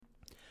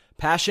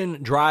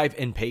Passion, drive,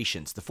 and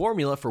patience. The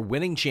formula for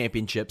winning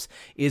championships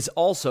is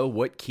also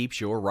what keeps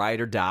your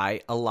ride or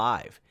die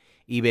alive.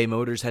 eBay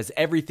Motors has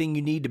everything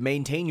you need to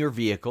maintain your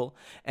vehicle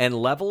and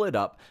level it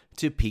up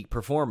to peak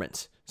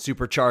performance.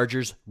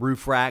 Superchargers,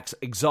 roof racks,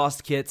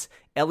 exhaust kits,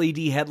 LED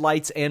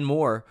headlights, and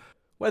more.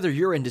 Whether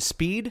you're into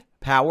speed,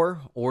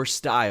 power, or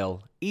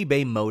style,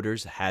 eBay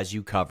Motors has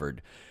you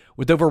covered.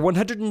 With over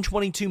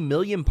 122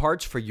 million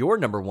parts for your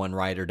number one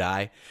ride or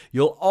die,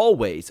 you'll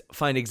always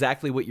find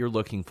exactly what you're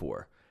looking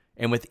for.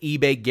 And with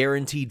eBay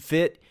Guaranteed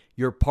Fit,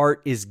 your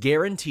part is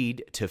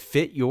guaranteed to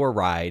fit your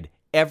ride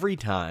every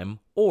time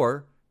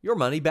or your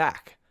money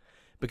back.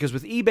 Because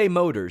with eBay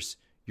Motors,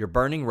 you're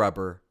burning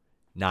rubber,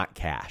 not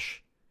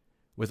cash.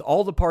 With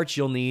all the parts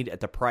you'll need at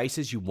the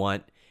prices you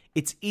want,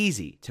 it's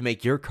easy to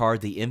make your car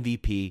the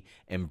MVP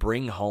and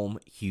bring home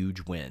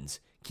huge wins.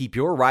 Keep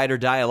your ride or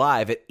die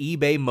alive at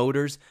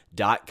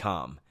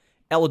ebaymotors.com.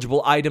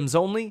 Eligible items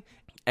only.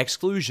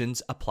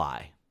 Exclusions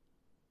apply.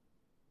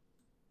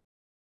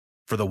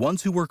 For the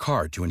ones who work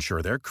hard to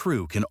ensure their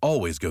crew can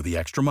always go the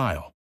extra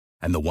mile,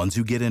 and the ones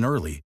who get in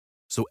early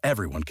so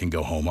everyone can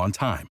go home on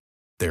time,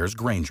 there's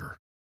Grainger,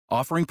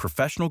 offering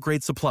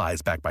professional-grade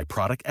supplies backed by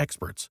product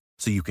experts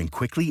so you can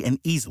quickly and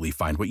easily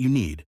find what you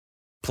need.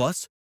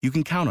 Plus, you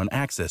can count on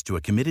access to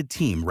a committed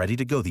team ready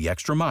to go the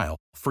extra mile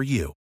for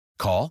you.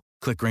 Call,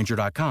 click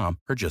Grainger.com,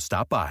 or just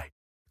stop by.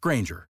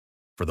 Grainger,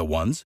 for the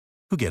ones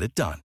who get it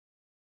done.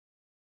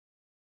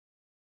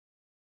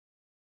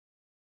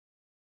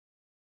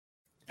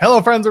 Hello,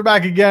 friends. We're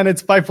back again.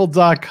 It's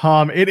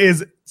Fightful.com. It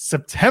is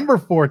September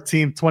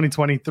 14th,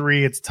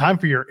 2023. It's time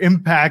for your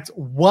Impact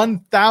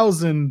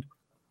 1000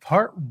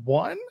 Part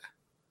 1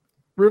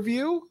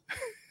 review.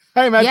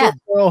 I'm Matt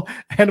Doyle,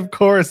 and of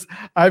course,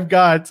 I've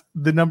got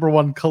the number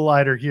one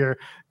collider here.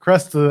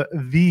 Cresta,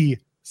 the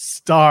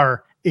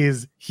star,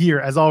 is here.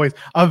 As always,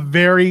 a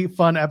very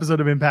fun episode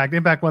of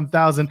Impact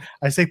 1000.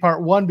 I say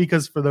Part 1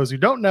 because for those who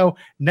don't know,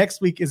 next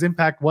week is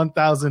Impact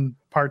 1000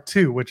 Part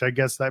 2, which I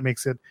guess that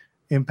makes it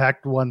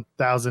Impact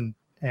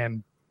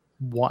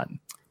 1001.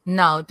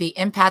 No, the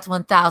Impact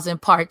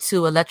 1000 Part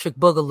 2 Electric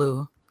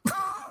Boogaloo.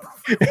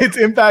 It's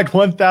Impact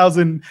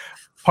 1000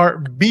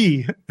 Part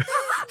B.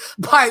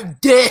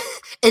 Part D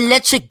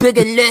Electric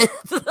Boogaloo.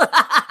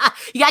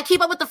 You gotta keep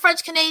up with the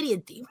French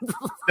Canadian theme.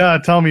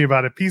 Tell me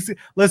about it. PC.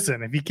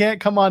 Listen, if you can't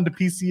come on to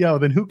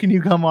PCO, then who can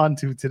you come on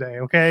to today?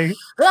 Okay.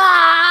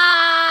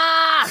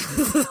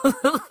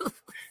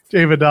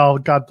 Jay Vidal,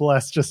 God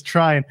bless, just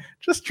trying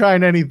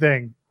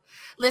anything.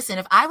 Listen,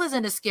 if I was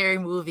in a scary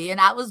movie and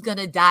I was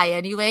gonna die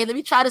anyway, let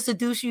me try to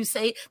seduce you.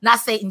 Say, not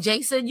Satan,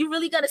 Jason. You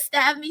really gonna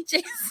stab me,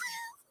 Jason?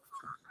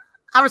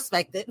 I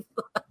respect it.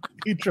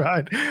 He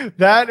tried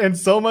that and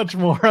so much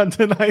more on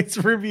tonight's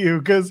review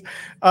because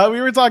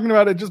we were talking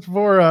about it just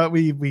before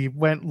we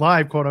went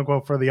live, quote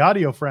unquote, for the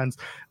audio friends.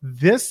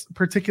 This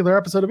particular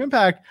episode of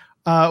Impact,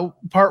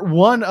 part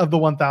 1 of the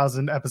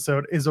 1000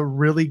 episode, is a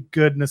really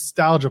good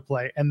nostalgia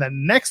play. And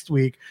then next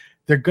week,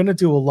 they're going to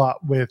do a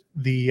lot with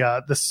the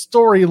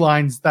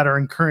storylines that are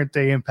in current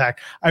day Impact.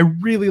 I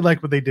really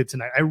like what they did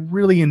tonight. I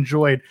really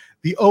enjoyed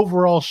the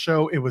overall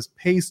show. It was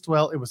paced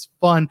well. It was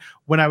fun.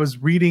 When I was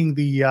reading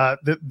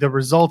the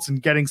results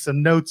and getting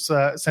some notes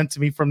sent to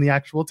me from the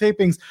actual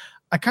tapings,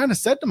 I kind of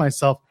said to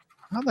myself,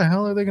 how the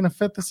hell are they going to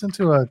fit this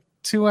into a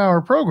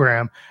 2-hour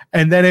program?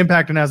 And then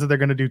Impact announced that they're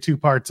going to do 2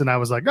 parts, and I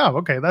was like, oh,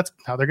 okay, that's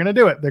how they're going to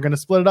do it. They're going to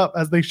split it up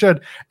as they should.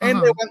 And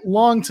they went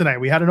long tonight.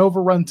 We had an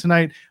overrun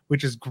tonight,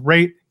 which is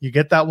great. You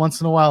get that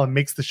once in a while. It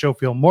makes the show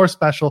feel more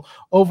special.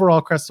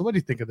 Overall, Cresta, what do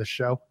you think of this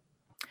show?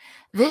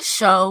 This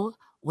show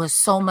was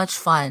so much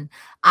fun.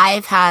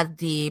 I've had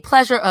the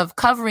pleasure of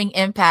covering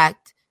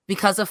Impact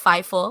because of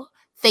Fightful.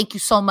 Thank you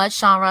so much,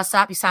 Sean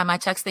Rossap. You signed my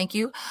checks. Thank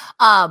you.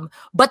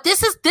 But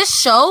this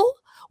show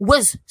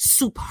was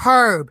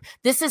superb.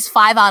 This is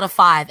 5 out of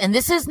 5. And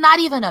this is not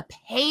even a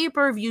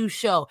pay-per-view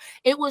show.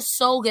 It was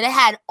so good. It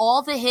had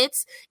all the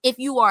hits. If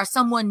you are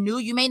someone new,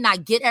 you may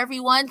not get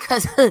everyone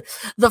because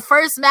the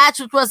first match,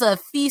 which was a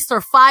feast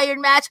or fired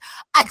match,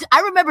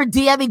 I remember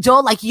DMing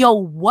Joel like, yo,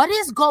 what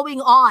is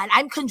going on?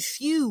 I'm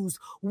confused.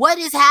 What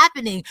is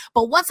happening?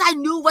 But once I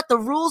knew what the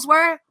rules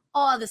were,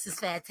 oh, this is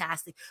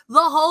fantastic. The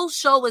whole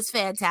show was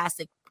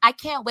fantastic. I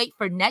can't wait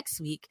for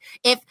next week.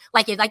 If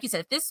you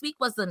said, if this week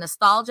was the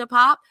nostalgia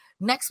pop,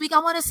 next week I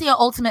want to see an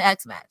Ultimate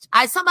X match.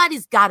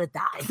 Somebody's got to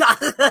die.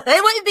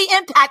 It wouldn't be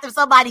Impact if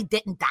somebody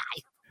didn't die.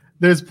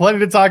 There's plenty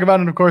to talk about.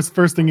 And of course, the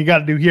first thing you got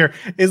to do here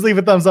is leave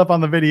a thumbs up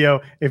on the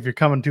video if you're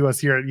coming to us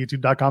here at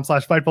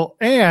youtube.com/Fightful.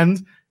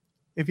 And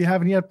if you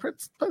haven't yet,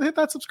 hit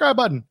that subscribe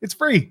button. It's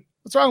free.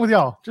 What's wrong with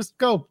y'all? Just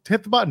go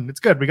hit the button. It's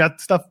good. We got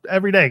stuff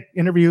every day,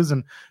 interviews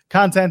and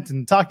content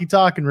and talky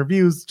talk and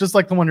reviews, just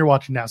like the one you're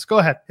watching now. So go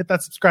ahead, hit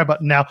that subscribe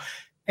button now.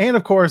 And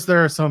of course,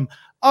 there are some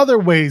other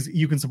ways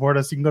you can support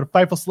us. You can go to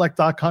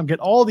FightfulSelect.com,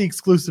 get all the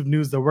exclusive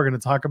news that we're going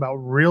to talk about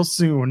real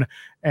soon.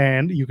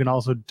 And you can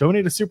also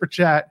donate a super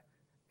chat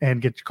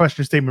and get your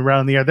question statement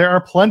around in the air. There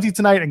are plenty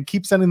tonight, and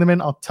keep sending them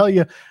in. I'll tell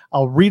you,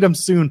 I'll read them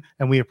soon,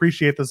 and we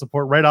appreciate the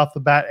support right off the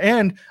bat.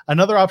 And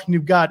another option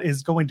you've got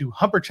is going to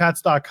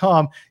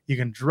humperchats.com. You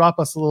can drop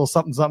us a little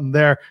something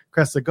there.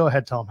 Cresta, go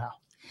ahead, tell them how.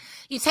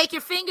 You take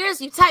your fingers,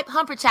 you type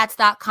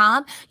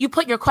humperchats.com, you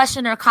put your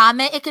question or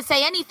comment. It could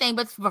say anything,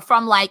 but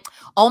from like,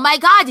 oh my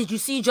God, did you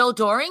see Joe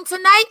Doring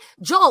tonight?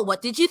 Joel,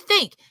 what did you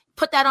think?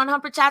 Put that on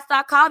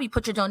humperchats.com. You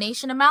put your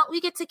donation amount.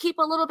 We get to keep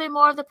a little bit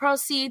more of the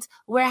proceeds.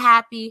 We're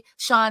happy.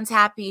 Sean's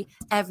happy.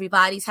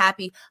 Everybody's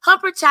happy.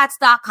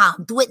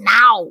 Humperchats.com. Do it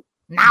now.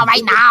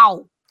 Right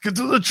now. Get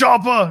to the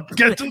chopper.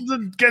 Get to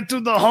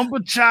the humper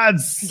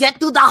chats. Get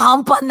to the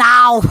humper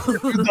now.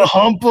 The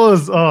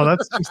humpers. Oh,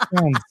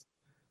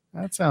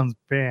 that sounds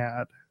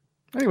bad.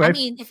 Anyway, I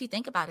mean, if you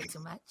think about it too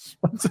much.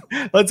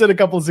 Let's hit a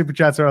couple of super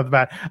chats right off the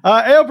bat.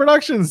 AO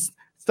Productions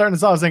starting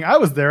us off saying, I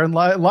was there and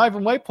live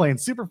in White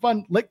Plains. Super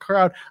fun, lit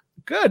crowd.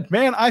 Good,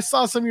 man. I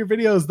saw some of your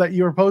videos that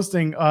you were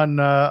posting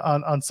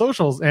on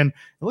socials, and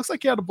it looks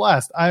like you had a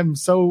blast. I'm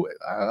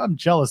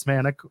jealous,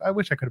 man. I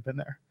wish I could have been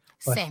there.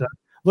 But, Same.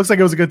 Looks like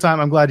it was a good time.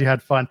 I'm glad you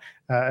had fun.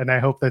 And I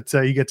hope that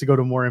you get to go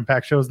to more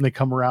Impact shows and they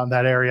come around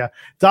that area.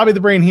 Dobby the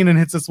Brain Heenan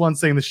hits this one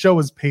saying the show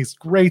was paced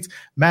great.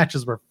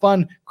 Matches were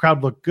fun.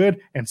 Crowd looked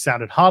good and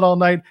sounded hot all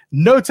night.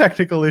 No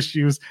technical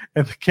issues.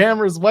 And the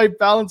camera's white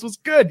balance was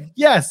good.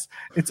 Yes.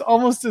 It's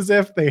almost as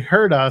if they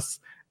heard us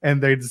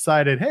and they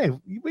decided, hey,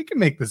 we can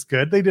make this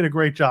good. They did a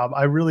great job.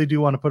 I really do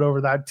want to put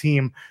over that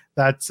team.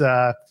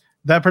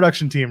 That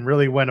production team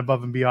really went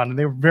above and beyond, and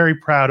they were very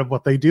proud of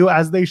what they do,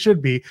 as they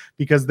should be,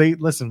 because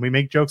we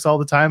make jokes all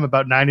the time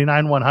about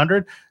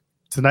 99-100.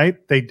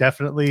 Tonight, they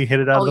definitely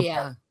hit it out of the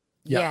park.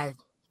 Yeah.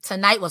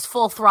 Tonight was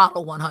full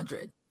throttle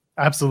 100.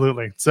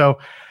 Absolutely. So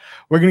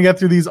we're going to get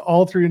through these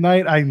all through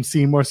tonight. I'm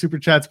seeing more super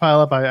chats pile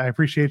up. I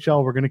appreciate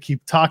y'all. We're going to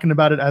keep talking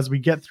about it as we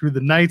get through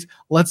the night.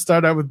 Let's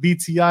start out with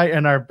BTI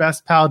and our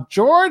best pal,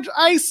 George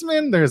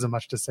Iceman. There isn't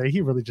much to say.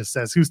 He really just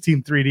says, who's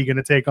Team 3D going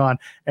to take on?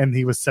 And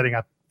he was setting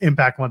up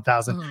Impact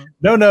 1000.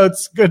 No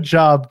notes. Good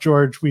job,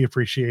 George. We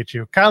appreciate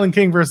you. Kylan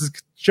King versus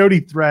Jody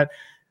Threat.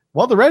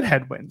 Well, the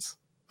redhead wins.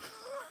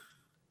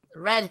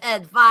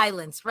 Redhead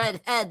violence.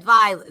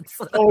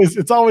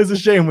 It's always a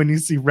shame when you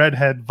see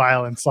redhead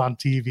violence on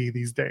TV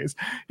these days.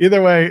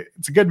 Either way,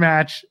 it's a good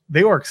match.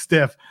 They work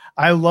stiff.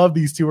 I love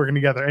these two working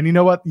together. And you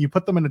know what? You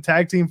put them in a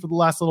tag team for the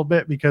last little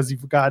bit because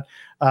you've got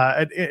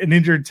an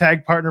injured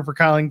tag partner for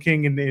Kylan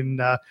King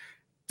in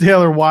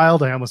Taylor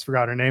Wilde. I almost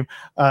forgot her name.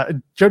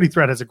 Jody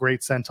Threat has a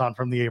great senton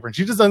from the apron.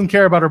 She just doesn't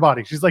care about her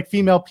body. She's like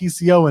female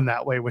PCO in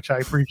that way, which I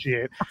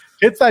appreciate.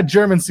 It's that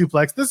German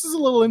suplex. This is a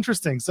little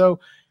interesting. So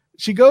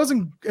she goes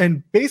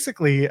and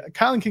basically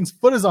Kylan King's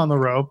foot is on the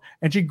rope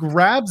and she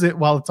grabs it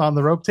while it's on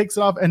the rope, takes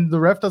it off, and the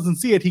ref doesn't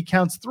see it. He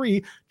counts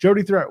 3.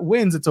 Jody Threat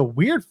wins. It's a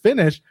weird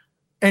finish.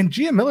 And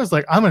Gia Miller's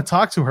like, I'm going to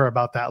talk to her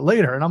about that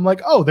later. And I'm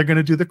like, oh, they're going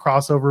to do the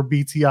crossover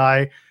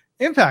BTI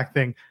Impact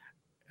thing.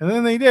 And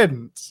then they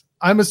didn't.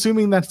 I'm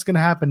assuming that's going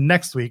to happen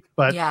next week,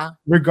 but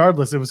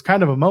regardless, it was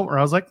kind of a moment where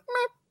I was like,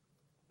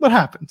 what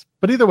happened?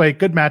 But either way,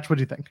 good match. What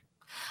do you think?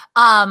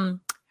 I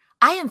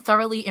am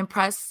thoroughly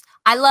impressed.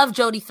 I love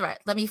Jody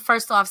Threat. Let me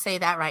first off say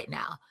that right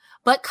now.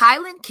 But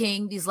Kylan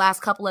King, these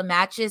last couple of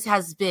matches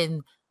has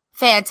been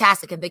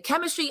fantastic. And the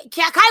chemistry,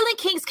 Kylan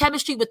King's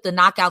chemistry with the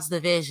Knockouts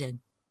division.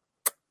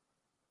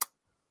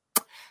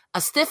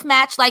 A stiff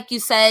match, like you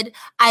said.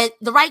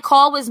 The right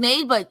call was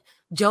made, but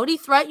Jody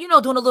Threat,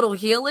 doing a little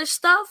heelish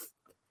stuff.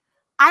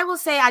 I will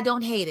say I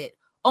don't hate it,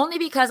 only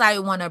because I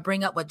want to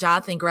bring up what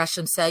Jonathan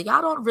Gresham said.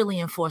 Y'all don't really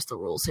enforce the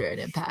rules here at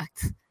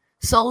Impact.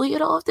 So,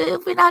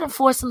 if we're not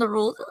enforcing the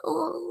rules, a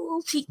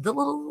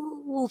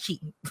little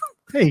cheating.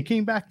 Hey, he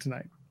came back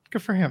tonight.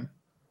 Good for him.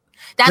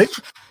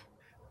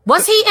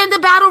 Was he in the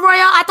Battle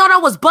Royale? I thought I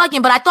was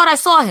bugging, but I thought I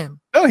saw him.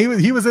 Oh,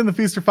 he was in the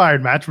Feast or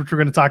Fired match, which we're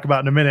going to talk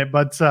about in a minute.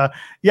 But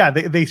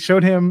they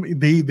showed him.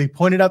 They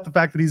pointed out the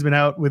fact that he's been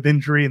out with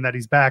injury and that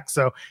he's back.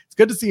 So it's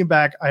good to see him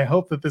back. I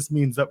hope that this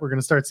means that we're going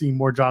to start seeing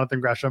more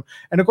Jonathan Gresham.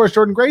 And of course,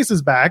 Jordan Grace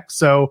is back.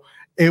 So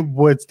it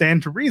would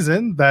stand to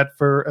reason that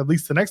for at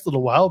least the next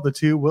little while, the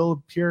two will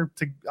appear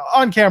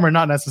on camera,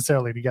 not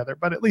necessarily together,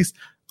 but at least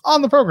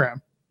on the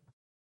program.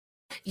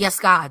 Yes,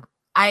 God.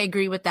 I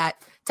agree with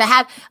that.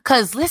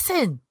 Because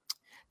listen,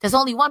 there's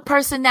only one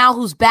person now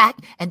who's back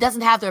and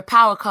doesn't have their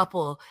power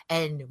couple.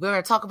 And we're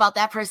going to talk about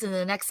that person in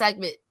the next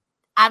segment.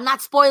 I'm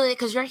not spoiling it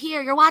because you're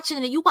here. You're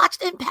watching it. You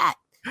watched Impact.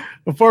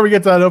 Before we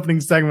get to that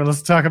opening segment,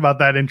 let's talk about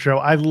that intro.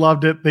 I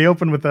loved it. They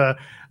open with a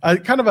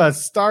kind of a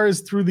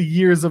stars through the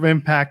years of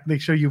Impact. They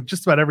show you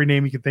just about every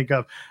name you can think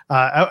of.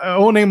 I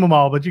won't name them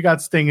all, but you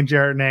got Sting and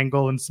Jarrett and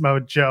Angle and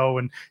Samoa Joe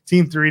and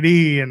Team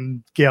 3D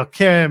and Gail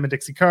Kim and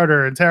Dixie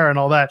Carter and Tara and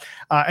all that.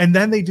 And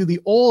then they do the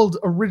old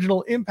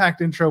original Impact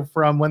intro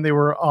from when they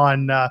were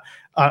on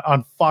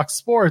Fox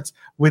Sports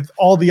with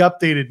all the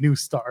updated new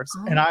stars.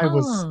 And I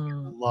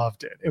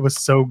loved it. It was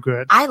so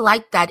good. I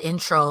liked that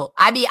intro.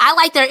 I mean, I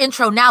like their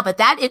intro now, but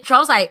that intro, I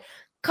was like,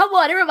 come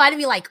on, it reminded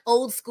me like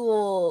old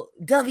school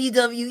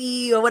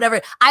WWE or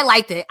whatever. I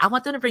liked it. I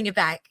want them to bring it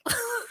back.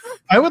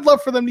 I would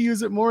love for them to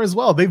use it more as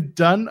well. They've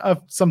done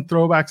some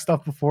throwback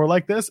stuff before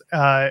like this,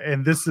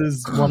 and this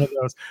is one of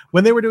those.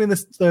 When they were doing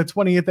this, the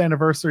 20th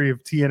anniversary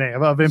of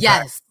TNA, of Impact,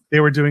 Yes.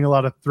 they were doing a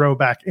lot of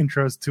throwback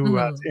intros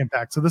to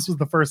Impact. So this was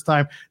the first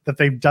time that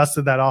they've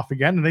dusted that off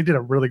again, and they did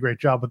a really great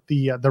job with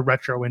the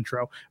retro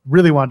intro.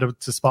 Really wanted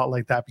to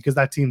spotlight that because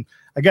that team,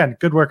 again,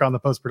 good work on the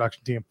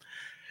post-production team.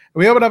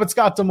 We opened up at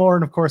Scott D'Amore,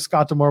 and of course,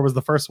 Scott D'Amore was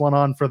the first one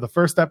on for the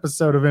first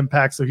episode of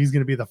Impact, so he's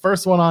going to be the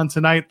first one on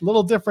tonight. A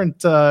little different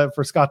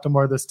for Scott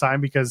D'Amore this time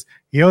because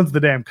he owns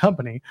the damn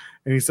company,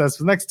 and he says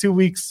for the next 2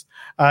 weeks,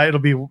 it'll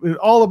be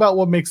all about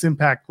what makes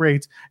Impact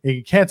great. And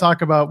you can't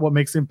talk about what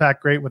makes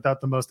Impact great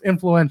without the most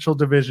influential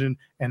division,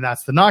 and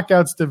that's the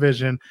Knockouts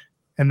division.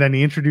 And then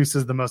he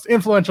introduces the most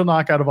influential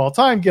knockout of all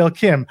time, Gail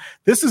Kim.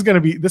 This is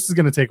going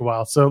to take a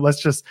while. So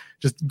let's just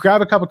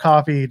grab a cup of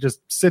coffee, just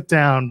sit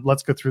down.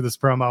 Let's go through this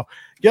promo.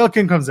 Gail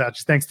Kim comes out.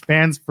 She thanks the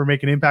fans for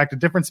making Impact a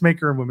difference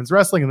maker in women's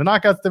wrestling in the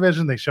Knockouts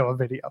division. They show a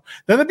video.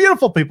 Then the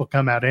beautiful people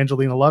come out.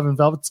 Angelina Love and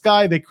Velvet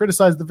Sky. They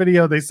criticize the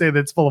video. They say that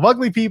it's full of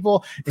ugly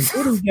people,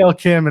 including Gail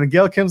Kim. And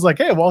Gail Kim's like,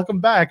 hey, welcome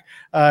back.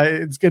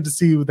 It's good to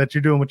see that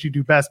you're doing what you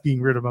do best,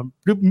 being rude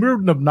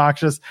and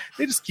obnoxious.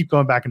 They just keep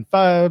going back and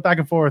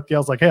forth.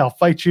 Gail's like, hey, I'll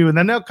fight you. And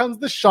then now comes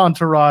the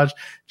Chantarage.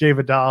 Jay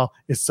Vidal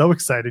is so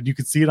excited. You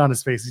can see it on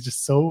his face. He's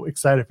just so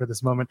excited for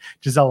this moment.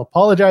 Giselle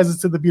apologizes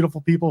to the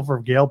beautiful people for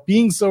Gail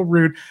being so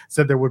rude,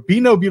 said there would be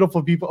no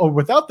beautiful people, or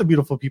without the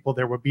beautiful people,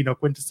 there would be no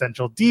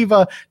quintessential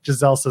diva.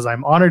 Giselle says,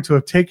 I'm honored to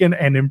have taken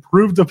and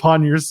improved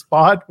upon your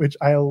spot, which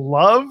I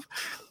love.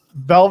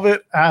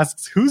 Velvet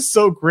asks, who's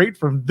so great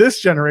from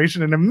this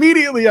generation? And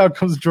immediately out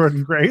comes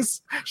Jordynne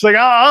Grace. She's like,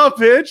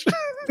 bitch.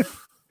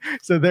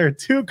 So there are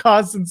two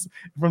constants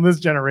from this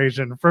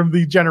generation, from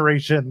the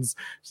generations.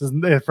 Says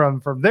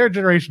from their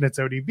generation, it's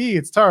ODB,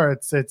 it's Tara,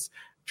 it's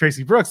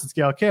Tracy Brooks, it's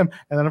Gail Kim,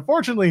 and then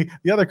unfortunately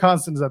the other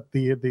constant is that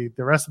the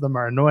rest of them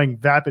are annoying,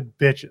 vapid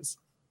bitches.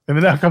 And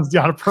then out comes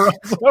Deonna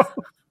Purrazzo.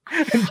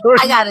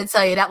 I gotta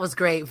tell you, that was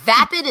great.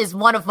 Vapid is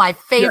one of my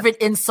favorite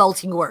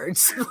insulting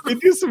words. They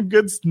do some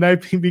good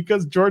sniping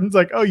because Jordan's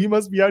like, oh, you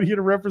must be out here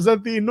to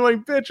represent the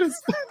annoying bitches.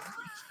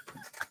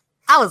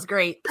 That was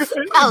great.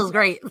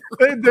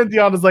 And then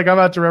Deanna's like, I'm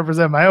out to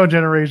represent my own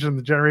generation,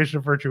 the generation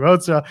of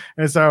Virtuosa.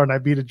 And so when I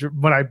beat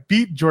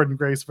Jordynne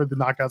Grace for the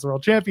Knockouts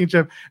World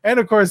Championship,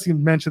 and of course he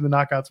mentioned the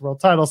Knockouts World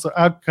title. So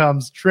out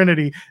comes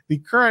Trinity, the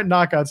current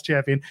Knockouts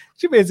champion.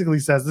 She basically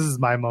says, this is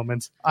my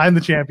moment. I'm the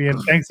champion.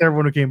 Thanks to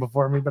everyone who came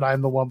before me, but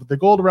I'm the one with the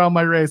gold around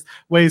my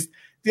waist.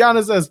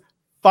 Deonna says,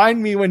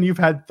 find me when you've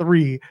had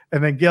 3.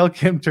 And then Gail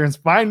Kim turns,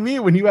 find me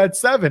when you had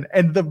 7.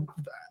 And the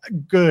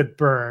good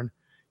burn.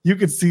 You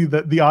could see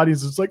that the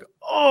audience was like,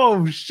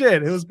 oh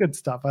shit, it was good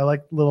stuff. I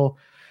like little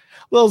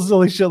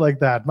silly shit like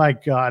that. My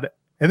God.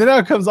 And then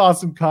out comes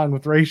Awesome Kong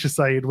with Raisha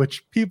Saeed,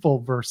 which people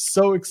were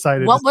so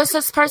excited. What was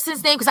this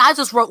person's name? Because I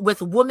just wrote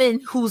with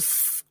woman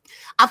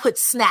I put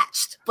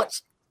snatched, but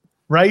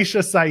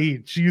Raisha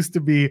Saeed. She used to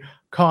be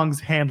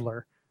Kong's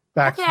handler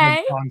back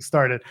when Kong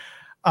started.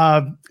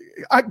 I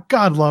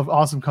God love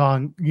Awesome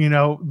Kong. You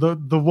know,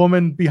 the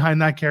woman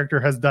behind that character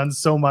has done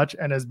so much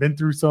and has been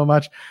through so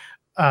much.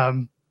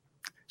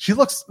 She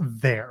looks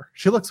there.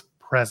 She looks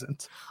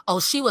present.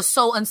 Oh, she was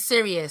so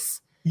unserious.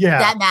 Yeah.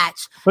 That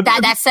match. But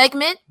that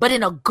segment, but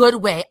in a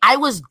good way. I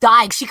was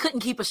dying. She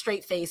couldn't keep a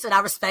straight face, and I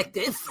respect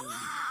it.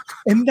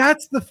 And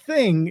that's the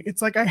thing.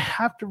 It's like I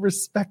have to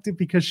respect it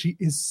because she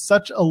is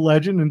such a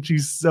legend and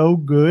she's so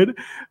good.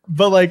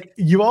 But like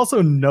you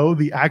also know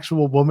the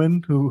actual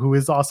woman who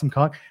is Awesome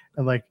Kong.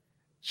 And like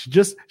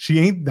she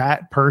ain't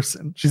that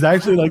person. She's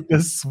actually like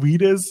the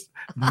sweetest,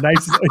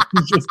 nicest.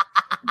 Like, just,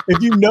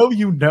 if you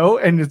know,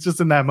 and it's just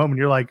in that moment,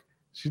 you're like,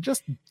 she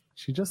just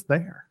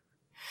there.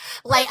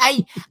 Like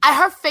I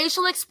her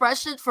facial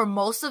expression for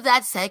most of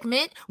that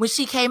segment when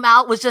she came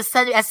out was just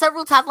said at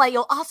several times like,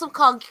 yo, Awesome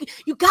Kong,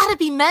 you gotta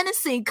be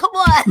menacing. Come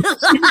on.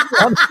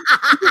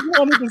 She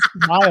wanted to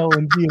smile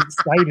and be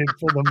excited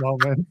for the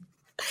moment.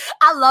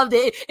 I loved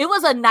it. It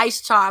was a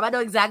nice charm. I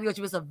know exactly what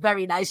you was. A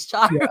very nice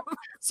charm. Yeah.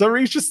 So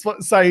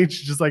Raisha Saeed,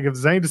 just like, if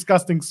there's any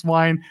disgusting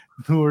swine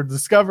who will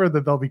discover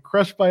that they'll be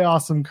crushed by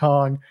Awesome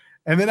Kong.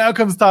 And then out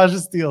comes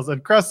Tasha Steelz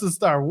and Crust the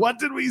Star. What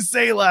did we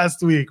say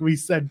last week? We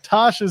said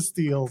Tasha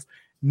Steelz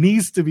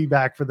needs to be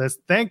back for this.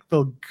 Thank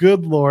the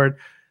good Lord.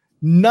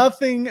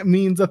 Nothing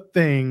means a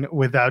thing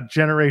without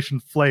Generation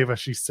Flava,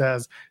 she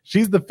says.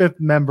 She's the 5th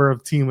member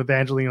of team with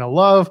Angelina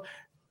Love,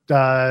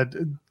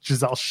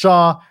 Giselle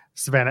Shaw,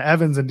 Savannah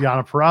Evans, and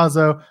Deonna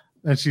Purrazzo.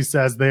 And she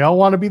says they all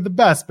want to be the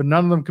best, but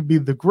none of them could be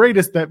the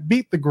greatest that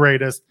beat the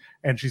greatest.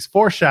 And she's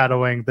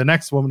foreshadowing the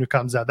next woman who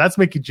comes out. That's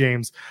Mickie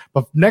James.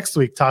 But next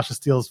week, Tasha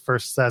Steelz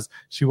first says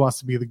she wants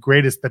to be the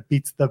greatest that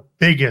beats the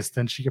biggest.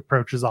 And she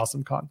approaches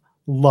Awesome Kong.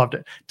 Loved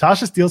it.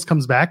 Tasha Steelz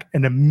comes back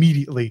and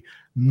immediately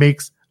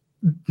makes,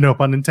 no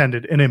pun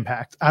intended, an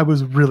impact. I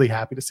was really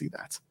happy to see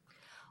that.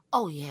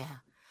 Oh, yeah.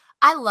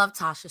 I love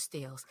Tasha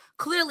Steelz.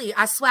 Clearly,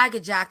 I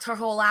swagger jacked her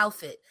whole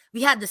outfit.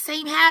 We had the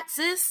same hat,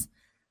 sis.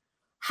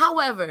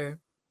 However,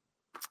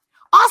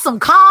 Awesome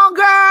Kong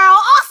girl,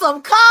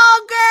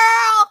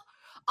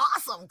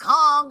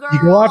 on, girl.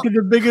 You go after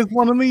the biggest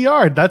one in the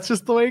yard. That's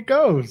just the way it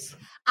goes.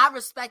 I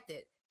respect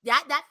it.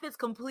 That fits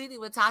completely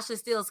with Tasha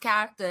Steele's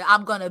character.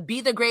 I'm gonna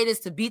be the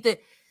greatest to beat the.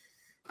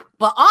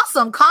 But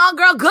Awesome Kong,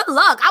 girl, good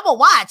luck. I'm gonna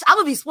watch. I'm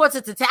gonna be sports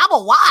entertainment. I'm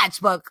gonna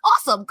watch, but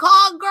Awesome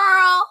Kong,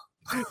 girl.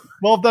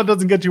 Well, if that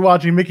doesn't get you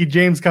watching, Mickie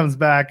James comes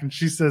back and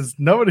she says,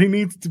 nobody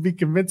needs to be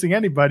convincing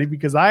anybody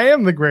because I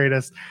am the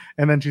greatest.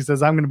 And then she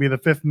says, I'm going to be the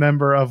 5th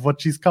member of what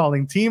she's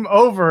calling Team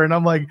Over. And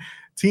I'm like,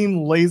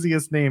 team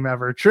laziest name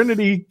ever.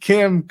 Trinity,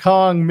 Kim,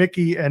 Kong,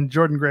 Mickie, and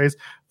Jordynne Grace,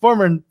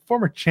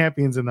 former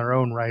champions in their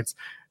own rights.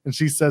 And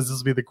she says this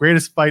will be the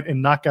greatest fight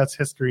in Knockouts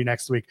history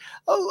next week.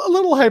 A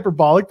little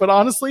hyperbolic, but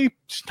honestly,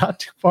 not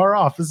too far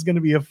off. This is going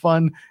to be a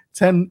fun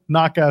 10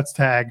 Knockouts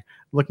tag.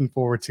 Looking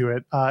forward to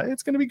it.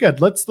 It's going to be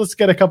good. Let's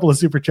get a couple of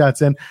super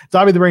chats in.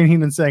 Dobby the Brain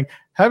Heenan saying,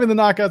 having the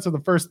Knockouts of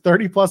the first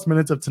 30 plus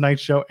minutes of tonight's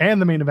show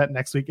and the main event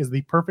next week is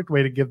the perfect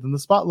way to give them the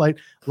spotlight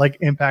like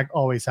Impact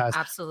always has.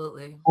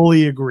 Absolutely.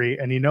 Fully agree.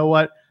 And you know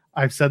what?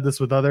 I've said this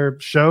with other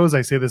shows.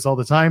 I say this all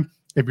the time.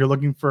 If you're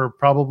looking for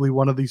probably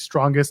one of the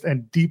strongest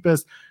and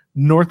deepest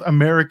North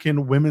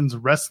American women's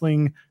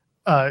wrestling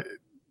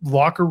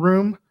locker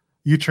room,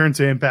 you turn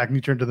to Impact and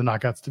you turn to the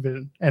Knockouts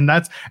division. And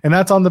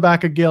that's on the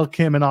back of Gail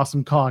Kim and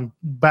Awesome Kong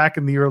back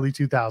in the early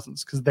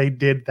 2000s because they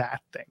did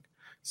that thing.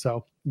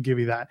 So I'll give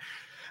you that.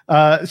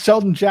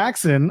 Sheldon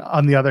Jackson,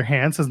 on the other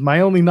hand, says, my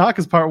only knock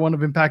is part 1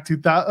 of Impact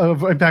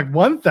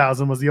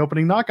 1000 was the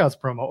opening Knockouts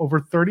promo. Over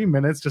 30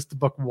 minutes just to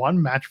book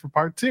one match for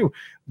part 2.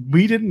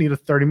 We didn't need a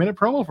 30-minute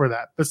promo for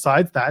that.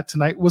 Besides that,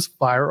 tonight was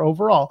fire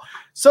overall.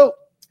 So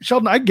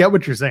Sheldon, I get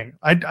what you're saying.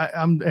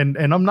 I'm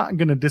not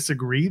going to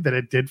disagree that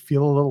it did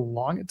feel a little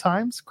long at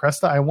times.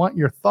 Cresta, I want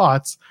your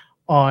thoughts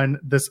on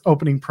this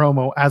opening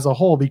promo as a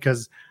whole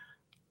because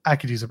I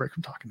could use a break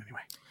from talking anyway.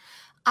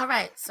 All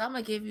right, so I'm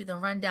going to give you the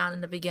rundown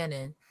in the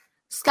beginning.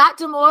 Scott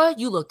D'Amore,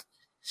 you looked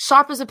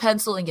sharp as a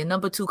pencil in your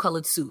number 2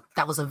 colored suit.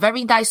 That was a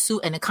very nice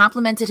suit, and it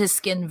complemented his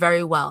skin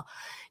very well.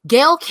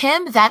 Gail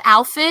Kim, that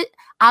outfit,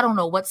 I don't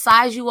know what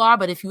size you are,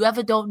 but if you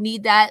ever don't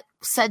need that,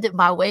 send it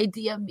my way,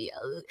 DM me.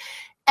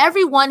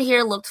 Everyone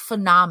here looked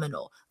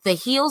phenomenal. The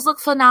heels look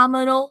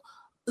phenomenal.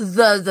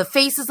 The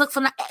faces look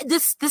phenomenal.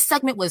 This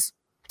segment was...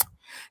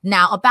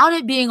 Now, about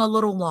it being a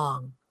little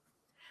long.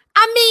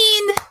 I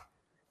mean,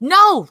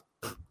 no.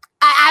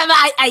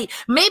 I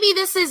maybe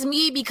this is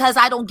me because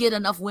I don't get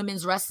enough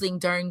women's wrestling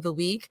during the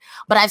week,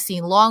 but I've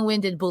seen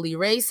long-winded Bully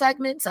Ray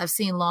segments. I've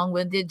seen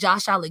long-winded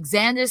Josh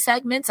Alexander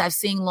segments. I've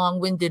seen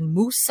long-winded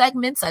Moose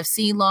segments. I've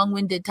seen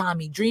long-winded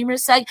Tommy Dreamer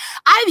segments.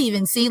 I've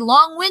even seen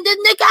long-winded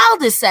Nick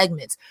Aldis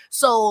segments.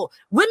 So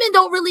women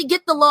don't really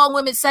get the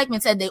long-winded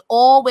segments, and they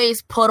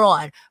always put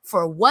on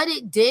for what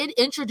it did,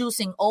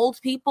 introducing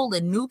old people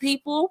and new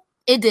people.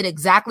 It did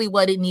exactly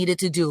what it needed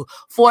to do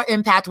for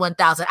Impact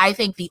 1000. I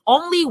think the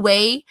only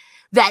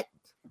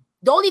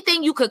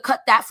thing you could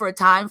cut that for a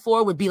time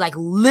for would be like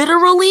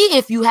literally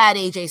if you had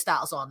AJ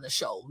Styles on the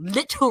show,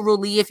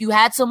 literally if you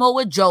had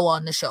Samoa Joe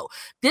on the show.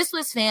 This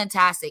was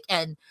fantastic.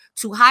 And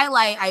to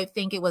highlight, I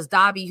think it was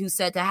Dobby who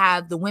said to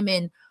have the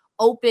women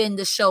open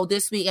the show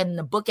this week and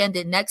the book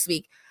ended next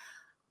week.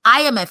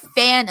 I am a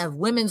fan of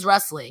women's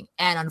wrestling,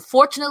 and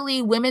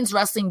unfortunately women's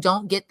wrestling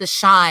don't get the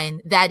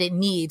shine that it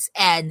needs.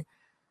 And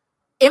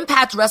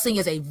Impact Wrestling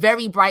is a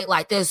very bright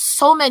light. There's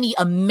so many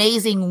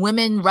amazing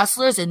women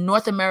wrestlers in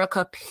North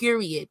America,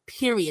 period.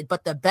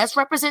 But the best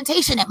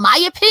representation, in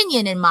my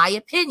opinion,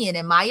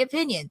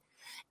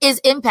 is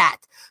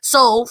Impact.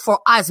 So for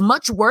as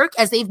much work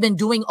as they've been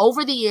doing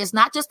over the years,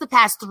 not just the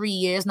past 3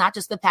 years, not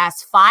just the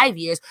past 5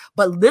 years,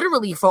 but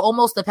literally for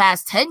almost the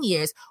past 10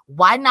 years,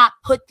 why not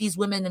put these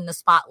women in the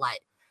spotlight?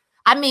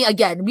 I mean,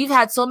 again, we've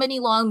had so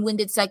many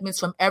long-winded segments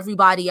from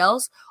everybody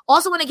else.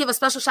 Also want to give a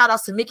special shout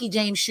out to Mickie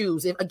James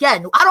shoes.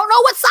 Again, I don't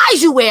know what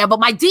size you wear, but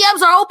my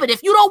DMs are open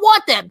if you don't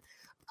want them.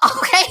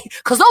 Okay?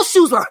 Because those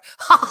shoes were,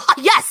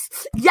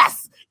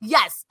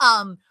 yes.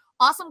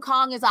 Awesome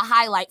Kong is a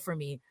highlight for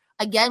me.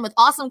 Again, with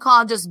Awesome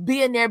Kong just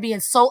being there,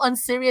 being so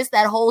unserious,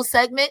 that whole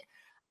segment,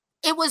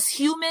 it was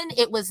human,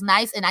 it was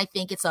nice, and I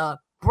think it's a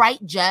bright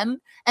gem.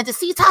 And to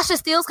see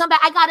Tasha Steelz come back,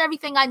 I got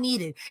everything I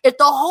needed. If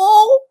the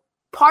whole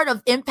part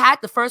of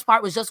Impact, the first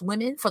part was just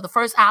women for the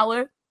first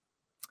hour,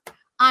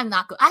 I'm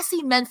not good. I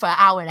see men for an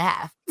hour and a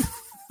half.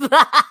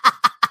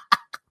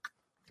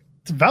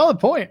 It's a valid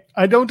point.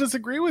 I don't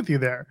disagree with you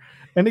there.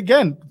 And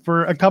again,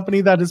 for a company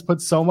that has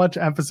put so much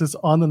emphasis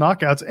on the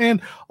knockouts, and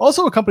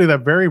also a company that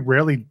very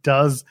rarely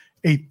does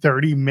a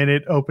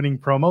 30-minute opening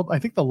promo. I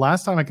think the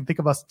last time I can think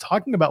of us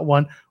talking about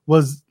one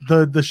was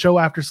the show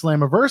after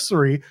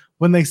Slammiversary,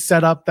 when they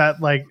set up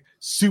that like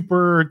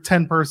super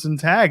 10-person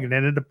tag and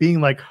ended up being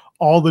like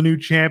all the new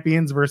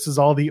champions versus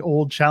all the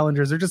old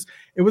challengers. It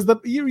was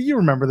you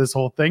remember this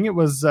whole thing. It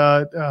was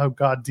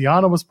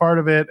Deanna was part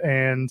of it,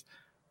 and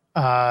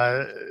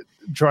I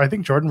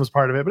think Jordan was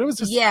part of it, but it was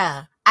just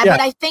But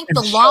I think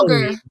the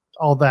longer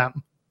all that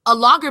a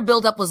longer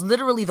buildup was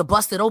literally the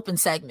Busted Open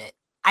segment.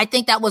 I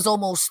think that was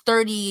almost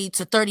 30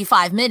 to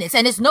 35 minutes,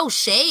 and it's no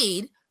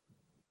shade,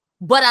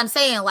 but I'm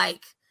saying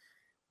like,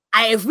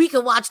 if we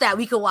could watch that,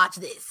 we could watch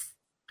this.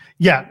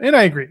 Yeah, and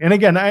I agree. And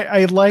again,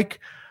 I like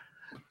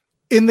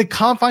in the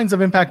confines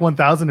of Impact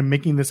 1000 and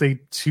making this a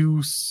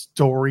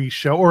 2-story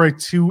show or a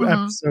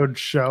 2-episode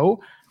show,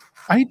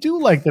 I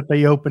do like that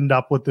they opened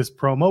up with this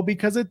promo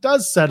because it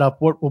does set up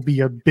what will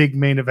be a big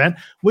main event,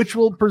 which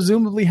will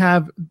presumably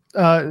have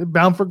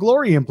Bound for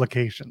Glory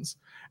implications.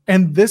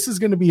 And this is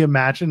going to be a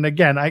match. And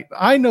again,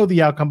 I know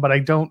the outcome, but I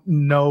don't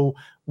know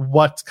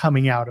what's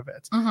coming out of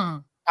it.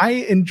 I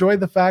enjoy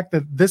the fact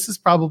that this is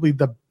probably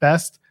the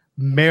best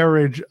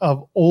marriage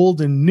of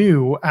old and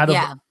new out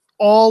of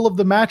all of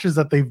the matches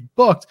that they've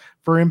booked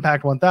for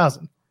Impact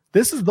 1000.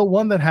 This is the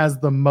one that has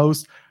the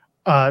most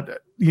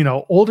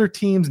older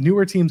teams,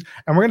 newer teams.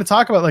 And we're going to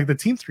talk about like the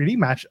Team 3D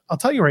match. I'll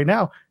tell you right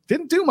now,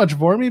 didn't do much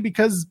for me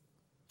because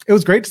it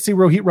was great to see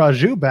Rohit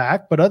Raju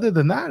back. But other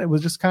than that, it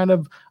was just kind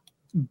of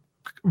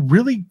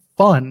really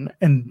fun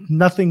and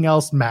nothing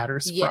else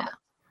matters. Yeah.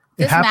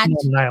 It happened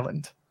on an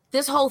island.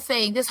 This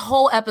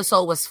whole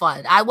episode was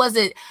fun. I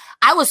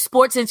was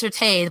sports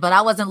entertained, but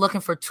I wasn't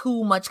looking for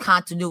too much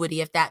continuity,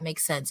 if that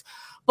makes sense.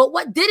 But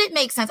what didn't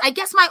make sense, I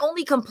guess my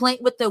only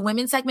complaint with the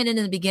women's segment in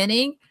the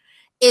beginning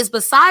is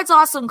besides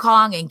Awesome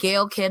Kong and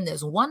Gail Kim,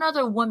 there's one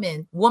other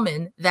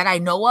woman that I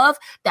know of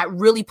that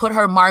really put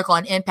her mark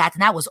on Impact,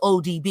 and that was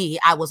ODB.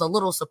 I was a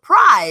little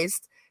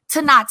surprised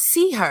to not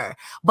see her,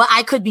 but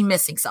I could be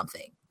missing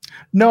something.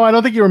 No, I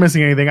don't think you were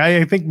missing anything.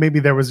 I think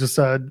maybe there was just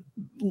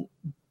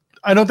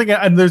I don't think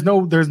there's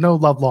no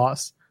love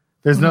loss.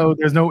 There's no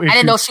issue. I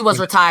didn't know she was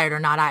retired or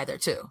not either,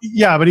 too.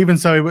 Yeah, but even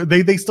so,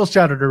 they still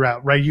shouted her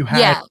out, right? You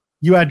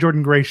had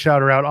Jordan Grace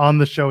shout her out on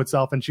the show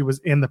itself, and she was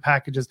in the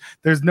packages.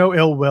 There's no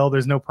ill will.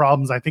 There's no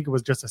problems. I think it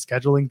was just a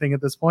scheduling thing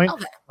at this point.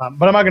 Okay.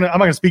 But I'm not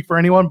gonna speak for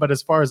anyone. But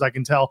as far as I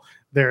can tell,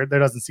 there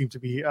doesn't seem to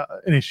be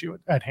an issue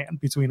at hand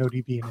between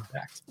ODB and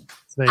Impact.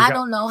 So I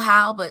don't know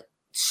how, but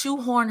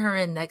shoehorn her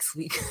in next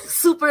week.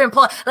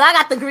 Superimpose. I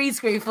got the green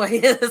screen for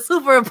you.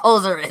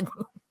 Superimpose her in.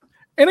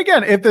 And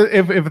again, if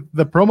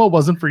the promo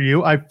wasn't for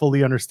you, I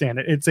fully understand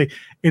it.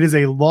 It is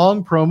a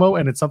long promo,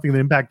 and it's something that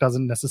Impact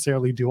doesn't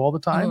necessarily do all the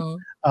time.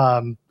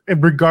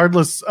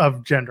 Regardless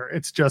of gender,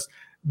 it's just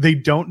they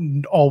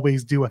don't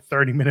always do a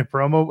 30-minute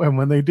promo, and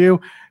when they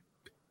do,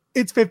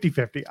 it's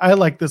 50-50. I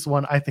like this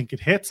one. I think it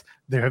hits.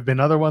 There have been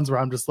other ones where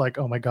I'm just like,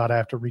 oh my god, I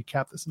have to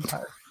recap this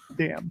entire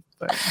damn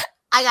thing.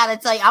 I gotta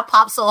tell you, I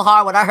popped so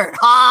hard when I heard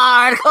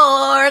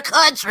hardcore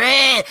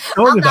country.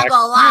 I'm not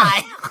gonna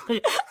lie.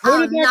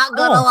 I'm not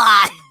gonna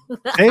lie.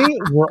 They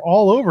were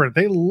all over it.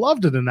 They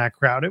loved it in that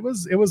crowd. It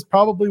was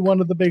probably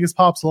one of the biggest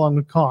pops along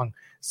with Kong.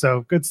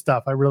 So good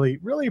stuff. I really,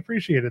 really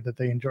appreciated that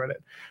they enjoyed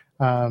it.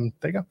 There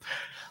you go.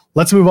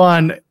 Let's move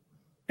on.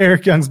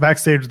 Eric Young's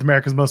backstage with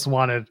America's Most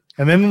Wanted.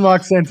 And then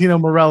unlocks Santino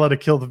Marella to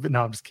kill the...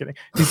 No, I'm just kidding.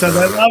 He says,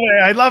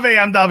 I love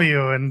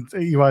AMW. And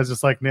he was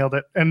just like, nailed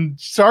it. And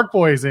Shark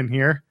Boy's in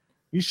here.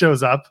 He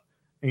shows up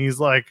and he's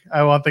like,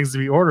 I want things to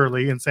be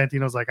orderly. And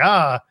Santino's like,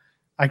 I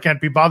can't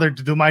be bothered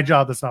to do my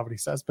job. That's not what he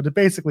says. But it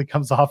basically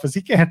comes off as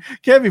he can't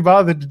be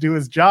bothered to do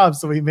his job.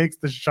 So he makes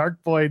the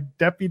Shark Boy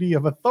deputy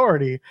of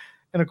authority.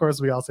 And of course,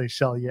 we all say,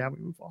 Shell, yeah, we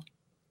move on.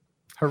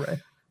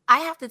 Hooray. I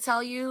have to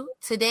tell you,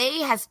 today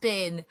has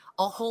been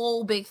a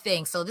whole big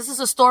thing. So this is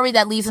a story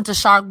that leads into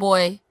Shark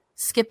Boy.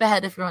 Skip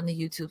ahead if you're on the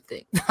YouTube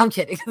thing. I'm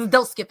kidding.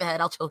 Don't skip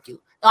ahead. I'll choke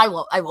you. I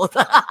won't.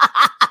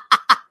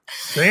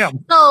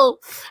 Damn. So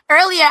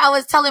earlier I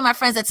was telling my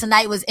friends that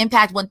tonight was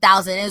Impact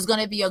 1000 and it was going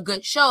to be a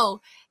good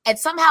show. And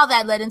somehow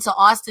that led into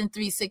Austin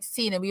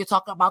 316. And we were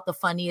talking about the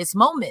funniest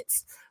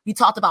moments. We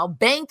talked about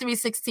Bang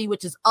 316,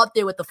 which is up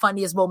there with the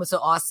funniest moments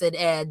of Austin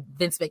and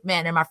Vince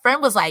McMahon. And my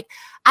friend was like,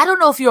 I don't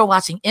know if you were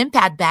watching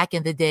Impact back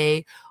in the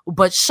day,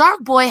 but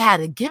Shark Boy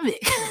had a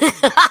gimmick.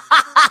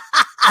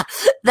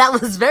 That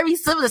was very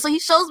similar. So he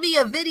shows me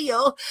a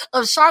video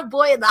of Shark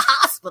Boy in the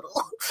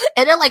hospital.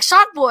 And they're like,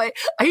 Shark Boy,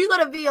 are you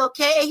going to be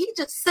okay? And he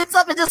just sits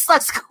up and just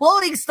starts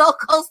quoting Stone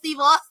Cold Steve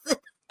Austin.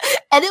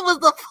 And it was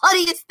the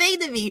funniest thing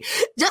to me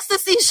just to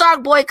see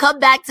Shark Boy come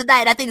back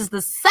tonight. I think it's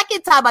the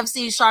second time I've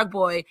seen Shark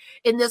Boy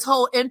in this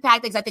whole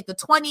Impact thing. I think the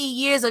 20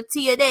 years of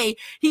TNA,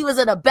 he was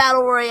in a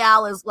battle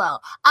royale as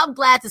well. I'm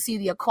glad to see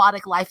the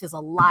aquatic life is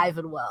alive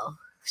and well.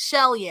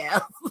 Shell,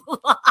 yeah.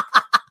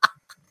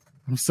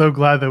 I'm so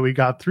glad that we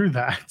got through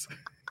that.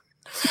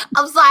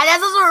 I'm sorry.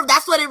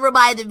 That's what it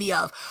reminded me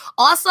of.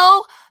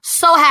 Also,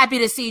 so happy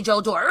to see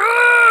Joe Jordan.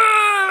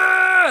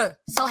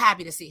 So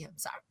happy to see him.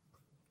 Sorry.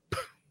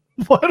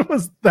 What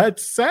was that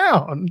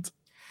sound?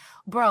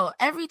 Bro,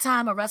 every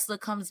time a wrestler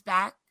comes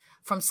back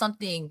from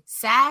something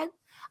sad,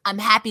 I'm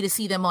happy to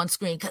see them on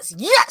screen because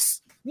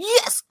yes,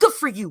 good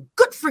for you.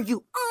 Good for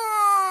you.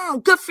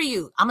 Good for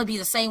you. I'm going to be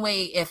the same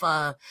way if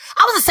I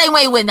was the same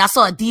way when I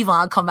saw a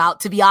Devon come out,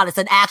 to be honest,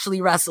 and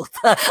actually wrestled.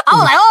 I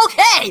was like,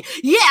 okay,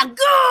 yeah,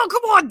 go,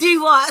 come on,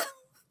 Devon.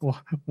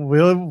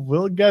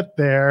 We'll get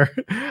there.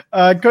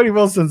 Cody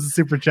Wilson's a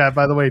super chat,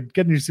 by the way.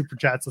 Get in your super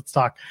chats. Let's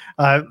talk.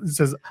 It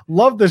says,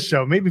 love this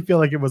show. Made me feel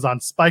like it was on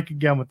Spike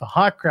again with the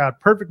hot crowd.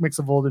 Perfect mix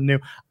of old and new.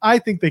 I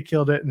think they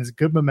killed it and is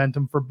good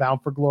momentum for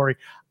Bound for Glory.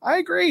 I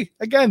agree.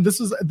 Again, this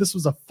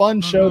was a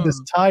fun show.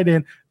 This tied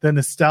in the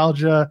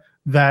nostalgia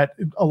that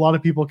a lot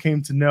of people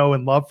came to know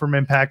and love from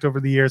Impact over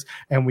the years.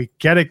 And we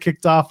get it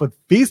kicked off with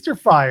Feast or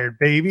Fired,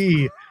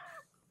 baby.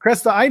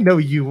 Cresta, I know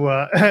you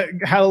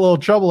had a little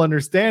trouble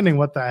understanding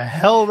what the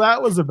hell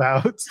that was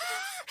about.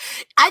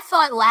 I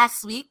thought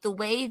last week the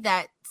way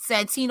that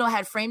Santino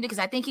had framed it, because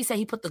I think he said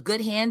he put the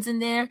good hands in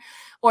there,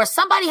 or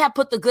somebody had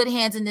put the good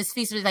hands in this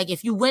feast. Like,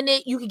 if you win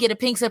it, you can get a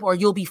pink slip or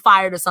you'll be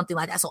fired or something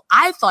like that. So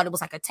I thought it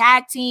was like a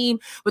tag team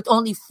with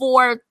only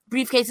 4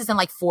 briefcases and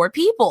like 4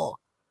 people.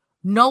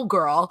 No,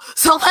 girl.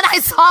 So when I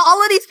saw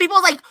all of these people, I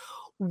was like,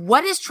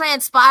 what is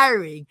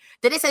transpiring?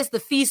 Then it says the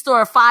feast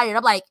or fired.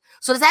 I'm like,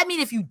 so does that mean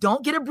if you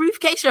don't get a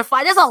briefcase, you're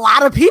fired? There's a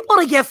lot of people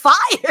to get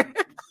fired.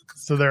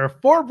 So there are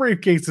 4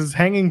 briefcases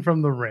hanging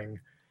from the ring.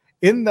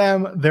 In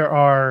them, there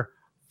are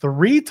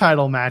 3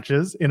 title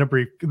matches in a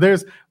brief.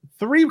 There's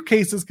 3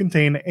 cases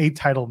contain a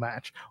title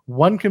match.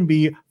 One can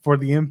be for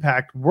the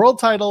Impact World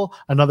title,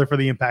 another for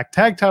the Impact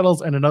Tag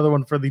titles, and another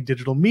one for the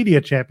Digital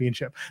Media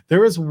Championship.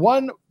 There is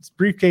one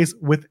briefcase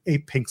with a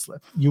pink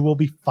slip. You will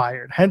be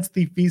fired. Hence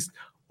the feast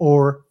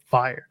or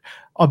fired.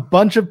 A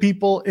bunch of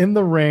people in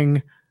the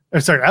ring,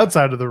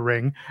 outside of the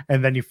ring,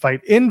 and then you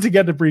fight in to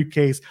get a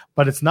briefcase,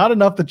 but it's not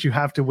enough that you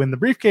have to win the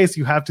briefcase.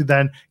 You have to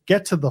then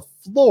get to the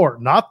floor,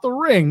 not the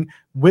ring,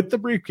 with the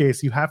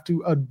briefcase. You have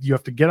to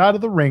get out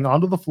of the ring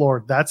onto the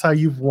floor. That's how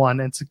you've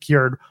won and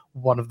secured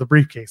one of the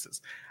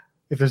briefcases.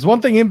 If there's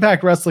one thing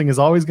Impact Wrestling is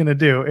always going to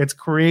do, it's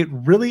create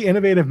really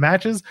innovative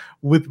matches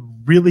with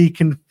really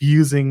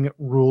confusing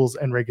rules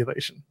and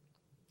regulation.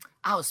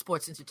 I was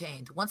sports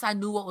entertained. Once I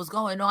knew what was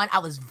going on, I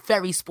was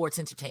very sports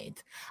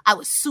entertained. I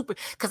was super,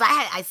 because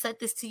I said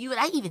this to you and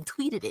I even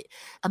tweeted it.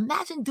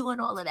 Imagine doing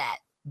all of that,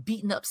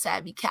 beating up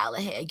Sami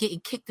Callihan,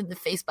 getting kicked in the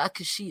face by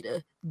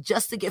Kushida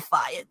just to get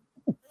fired.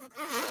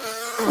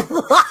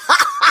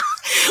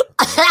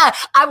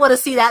 I want to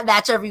see that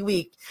match every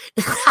week.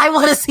 That's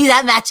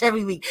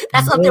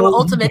up there with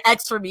Ultimate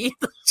X for me.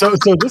 So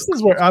this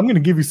is where I'm going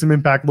to give you some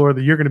Impact lore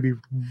that you're going to be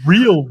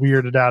real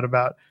weirded out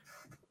about.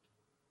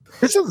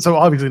 This is so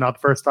obviously not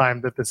the first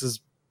time that this has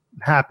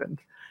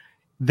happened.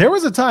 There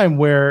was a time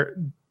where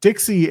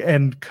Dixie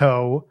and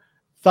Co.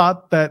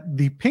 thought that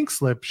the pink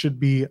slip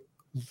should be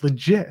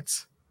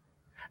legit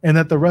and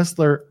that the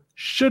wrestler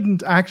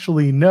shouldn't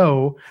actually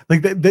know.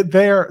 Like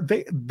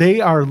they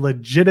are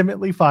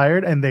legitimately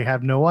fired and they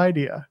have no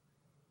idea.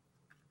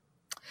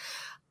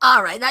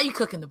 All right, now you're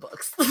cooking the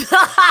books.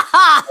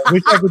 I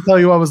wish I could tell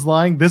you I was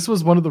lying. This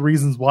was one of the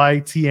reasons why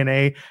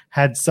TNA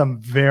had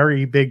some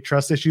very big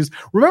trust issues.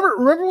 Remember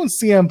when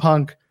CM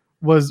Punk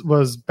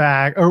was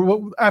back,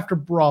 or after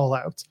Brawl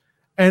Out,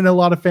 and a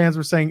lot of fans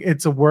were saying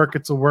it's a work,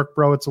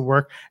 bro, it's a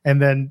work.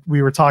 And then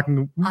we were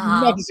talking,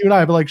 not just you and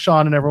I, but like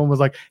Sean and everyone was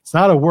like, it's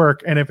not a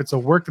work. And if it's a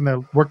work in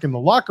the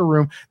locker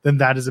room, then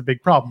that is a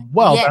big problem.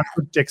 Well, That's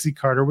what Dixie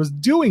Carter was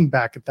doing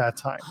back at that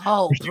time.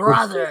 Oh,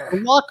 brother. The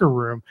locker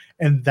room.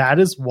 And that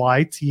is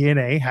why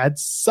TNA had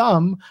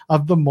some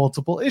of the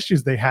multiple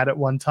issues they had at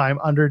one time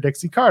under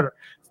Dixie Carter.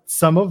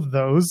 Some of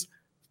those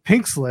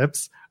pink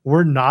slips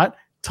were not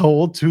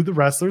told to the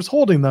wrestlers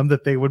holding them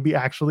that they would be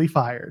actually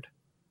fired.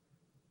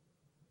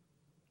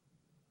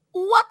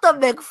 What the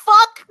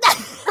McFuck?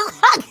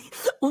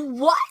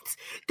 What?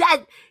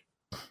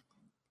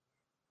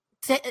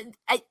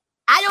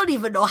 I don't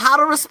even know how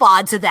to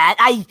respond to that.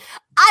 I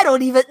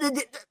don't even.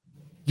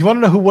 You want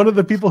to know who one of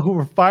the people who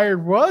were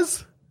fired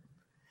was?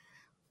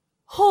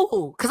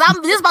 Who? Because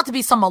this is about to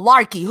be some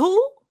malarkey.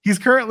 Who? He's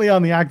currently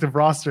on the active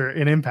roster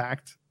in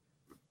Impact.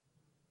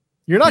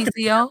 You're not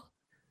PCO?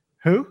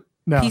 Who?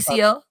 No.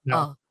 PCO? No.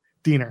 Oh.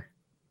 Diener.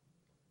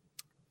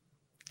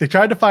 They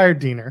tried to fire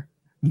Diener.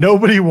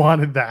 Nobody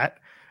wanted that.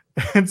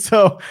 And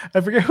so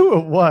I forget who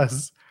it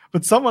was,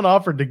 but someone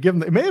offered to give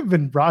them, it may have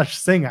been Raj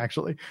Singh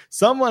actually.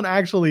 Someone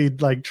actually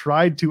like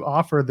tried to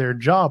offer their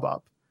job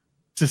up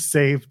to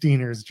save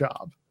Diener's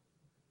job.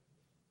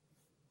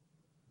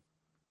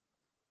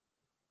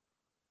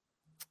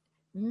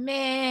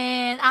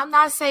 Man, I'm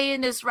not saying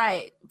this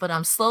right, but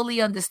I'm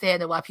slowly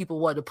understanding why people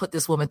want to put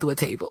this woman through a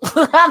table.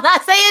 I'm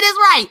not saying this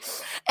right.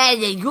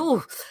 And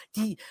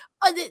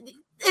then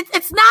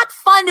it's not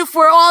fun if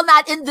we're all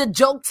not in the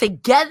joke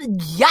together.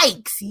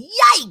 Yikes.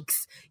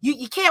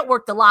 You can't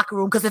work the locker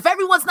room because if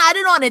everyone's not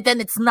in on it,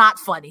 then it's not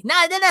funny.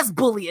 Nah, then that's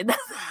bullying.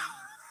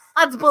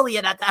 That's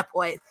bullying at that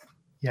point.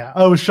 Yeah.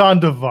 Oh, Sean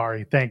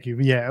Daivari. Thank you.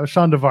 Yeah.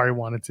 Sean Daivari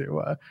wanted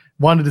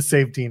to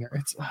save Diener.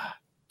 It's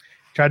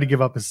tried to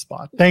give up his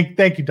spot. Thank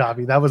you,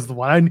 Davi. That was the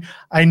one.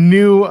 I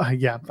knew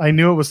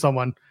it was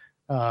someone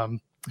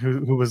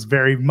who was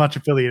very much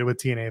affiliated with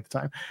TNA at the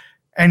time.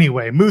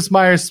 Anyway, Moose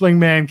Myers,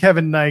 Swingman,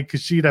 Kevin Knight,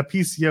 Kushida,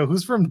 PCO,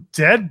 who's from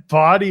Dead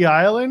Body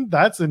Island.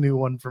 That's a new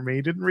one for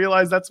me. Didn't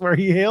realize that's where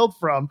he hailed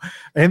from.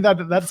 And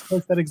that's a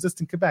place that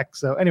exists in Quebec.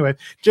 So anyway.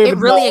 It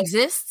really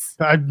exists?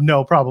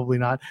 No, probably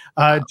not.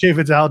 Jay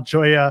Vidal,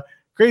 Joya,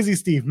 Crazy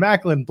Steve,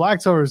 Macklin,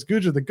 Black Taurus,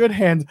 Guja, The Good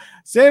Hand,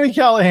 Sami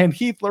Callihan,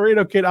 Heath,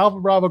 Laredo Kid, Alpha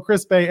Bravo,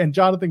 Chris Bay, and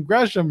Jonathan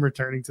Gresham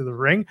returning to the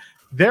ring.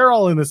 They're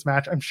all in this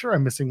match. I'm sure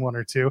I'm missing one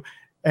or two.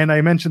 And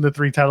I mentioned the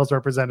 3 titles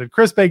represented.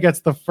 Chris Bay gets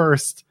the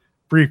first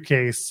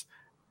briefcase.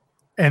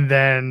 And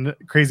then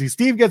Crazy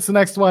Steve gets the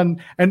next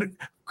one. And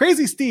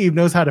Crazy Steve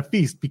knows how to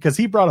feast because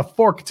he brought a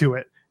fork to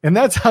it. And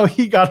that's how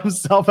he got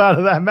himself out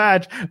of that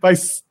match, by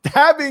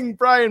stabbing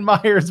Brian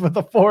Myers with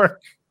a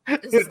fork.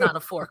 This is not a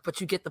fork,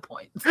 but you get the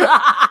point.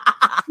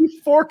 He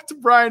forked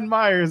Brian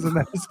Myers and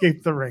then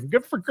escaped the ring.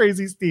 Good for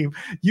Crazy Steve.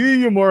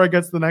 Yuya Uemura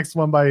gets the next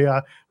one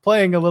by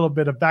playing a little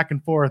bit of back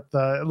and forth,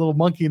 a little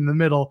monkey in the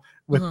middle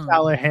with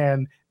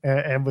Callahan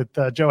and with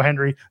Joe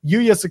Hendry.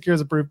 Yuya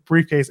secures a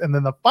briefcase, and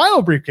then the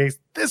final briefcase.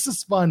 This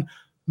is fun.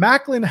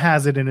 Macklin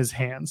has it in his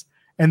hands,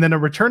 and then a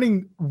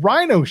returning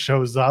Rhino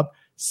shows up,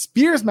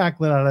 spears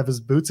Macklin out of his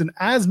boots, and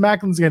as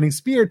Macklin's getting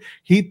speared,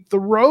 he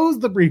throws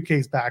the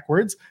briefcase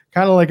backwards,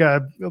 kind of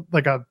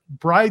like a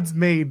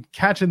bridesmaid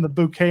catching the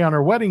bouquet on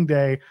her wedding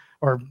day,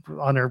 or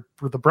on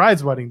the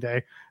bride's wedding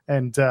day,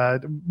 and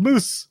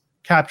Moose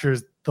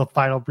captures the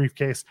final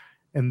briefcase.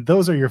 And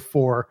those are your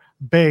four: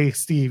 Bay,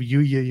 Steve,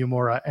 Yuya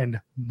Uemura, and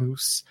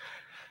Moose.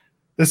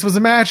 This was a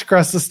match,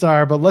 Crest the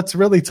Star, but let's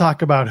really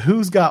talk about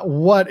who's got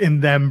what in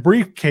them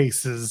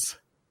briefcases.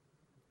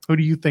 Who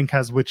do you think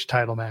has which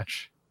title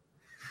match?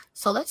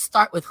 So let's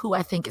start with who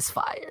I think is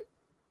fired.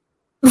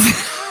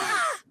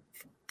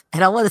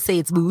 And I want to say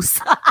it's Moose.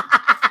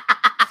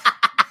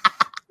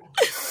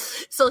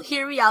 So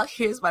hear me out.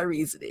 Here's my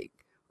reasoning,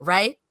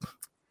 right?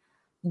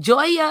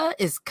 Joya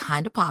is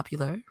kind of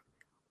popular.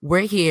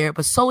 We're here,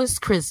 but so is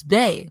Chris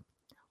Bay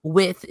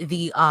with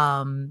the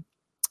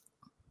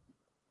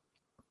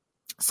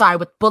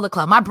with Bullet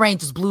Club. My brain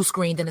just blue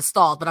screened and it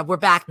stalled, but we're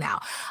back now.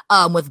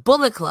 With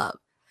Bullet Club.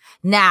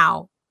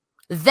 Now,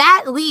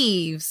 that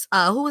leaves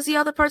who was the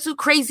other person?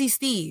 Crazy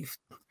Steve.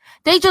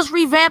 They just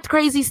revamped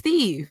Crazy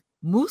Steve.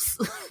 Moose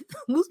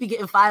be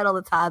getting fired all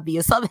the time,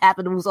 because something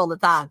happened to Moose all the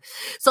time.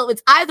 So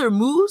it's either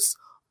Moose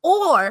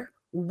or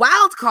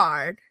wild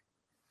card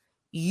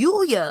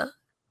Yuya,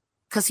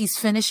 because he's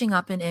finishing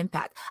up in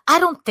Impact. I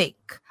don't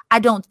think,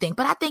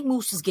 but I think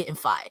Moose is getting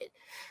fired.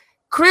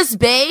 Chris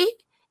Bay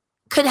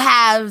could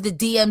have the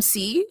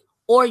DMC,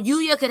 or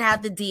Yuya could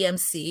have the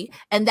DMC,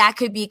 and that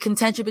could be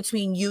contention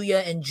between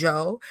Yuya and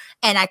Joe.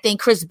 And I think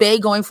Chris Bay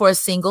going for a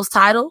singles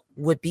title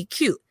would be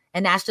cute.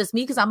 And that's just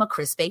me because I'm a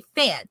Chris Bay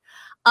fan.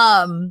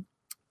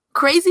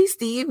 Crazy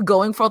Steve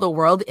going for the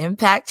World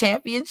Impact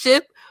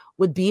Championship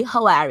would be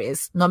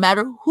hilarious, no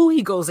matter who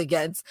he goes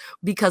against,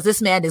 because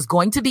this man is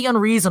going to be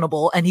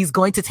unreasonable and he's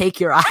going to take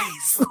your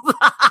eyes.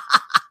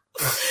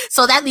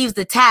 So that leaves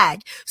the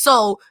tag.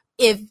 So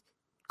if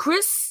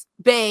Chris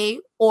Bay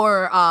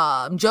or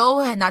not Joe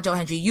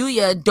Hendry,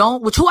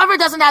 Yuya whoever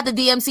doesn't have the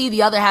DMC,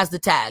 the other has the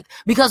tag,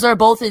 because they're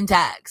both in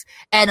tags.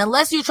 And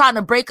unless you're trying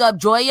to break up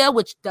Joya,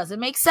 which doesn't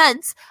make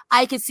sense,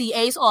 I could see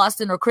Ace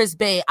Austin or Chris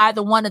Bay,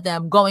 either one of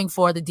them, going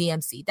for the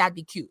DMC. That'd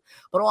be cute.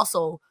 But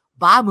also,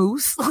 bye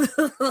Moose.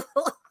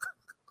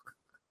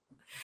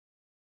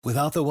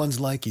 Without the ones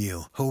like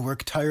you, who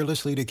work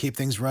tirelessly to keep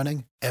things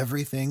running,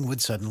 everything would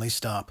suddenly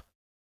stop.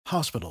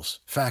 Hospitals,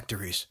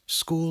 factories,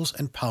 schools,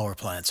 and power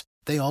plants,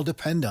 they all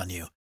depend on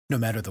you. No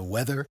matter the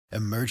weather,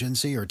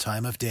 emergency, or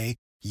time of day,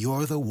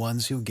 you're the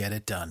ones who get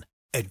it done.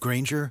 At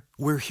Grainger,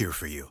 we're here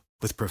for you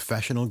with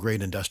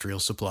professional-grade industrial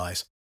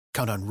supplies.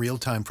 Count on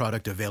real-time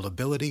product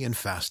availability and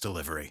fast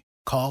delivery.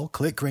 Call,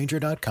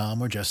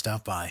 clickgrainger.com, or just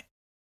stop by.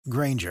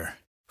 Grainger,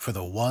 for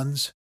the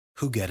ones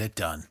who get it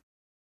done.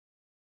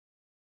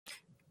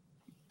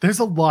 There's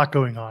a lot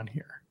going on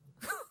here.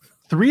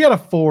 3 out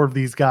of 4 of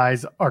these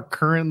guys are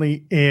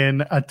currently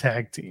in a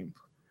tag team.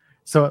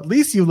 So at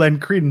least you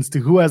lend credence to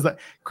who has that.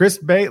 Chris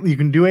Bay, you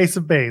can do Ace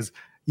of Bays.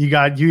 You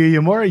got Yuya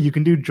Uemura, you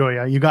can do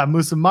Joya. You got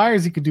Moose and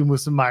Myers, you can do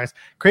Moose and Myers.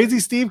 Crazy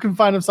Steve can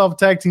find himself a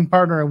tag team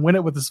partner and win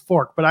it with his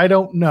fork, but I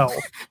don't know.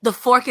 The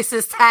fork is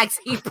his tag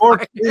team partner.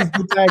 Fork is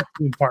the tag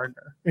team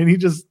partner. And he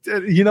just,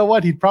 you know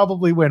what? He'd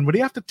probably win. Would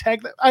he have to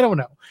tag that? I don't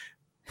know.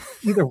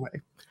 Either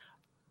way.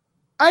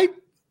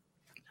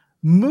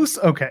 Moose,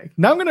 okay.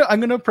 Now I'm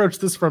gonna approach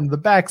this from the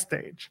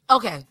backstage.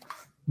 Okay.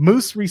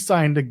 Moose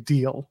re-signed a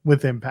deal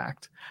with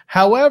Impact.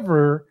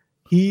 However,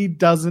 he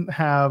doesn't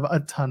have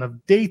a ton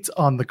of dates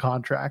on the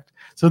contract.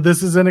 So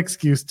this is an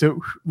excuse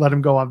to let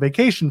him go on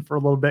vacation for a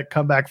little bit,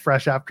 come back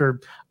fresh after,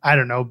 I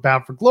don't know,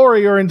 Bound for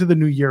Glory or into the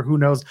new year. Who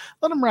knows?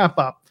 Let him wrap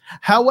up.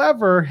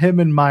 However, him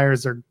and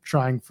Myers are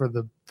trying for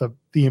the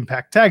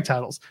Impact tag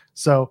titles.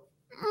 So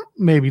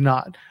maybe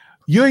not.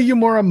 Yuya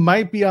Uemura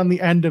might be on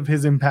the end of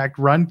his Impact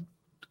run,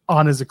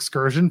 on his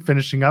excursion,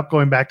 finishing up,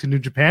 going back to New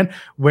Japan,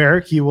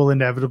 where he will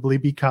inevitably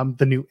become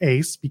the new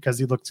Ace because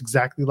he looks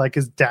exactly like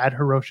his dad,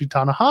 Hiroshi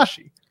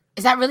Tanahashi.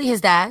 Is that really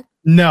his dad?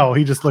 No,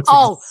 he just looks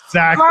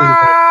exactly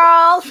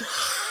girl. Like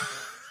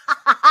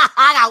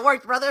I got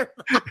work, brother.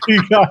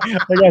 I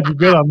got you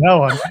good on that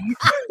one.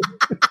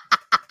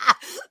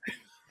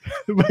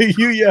 But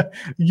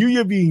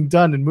Yuya being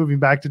done and moving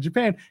back to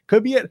Japan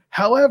could be it.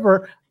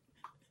 However,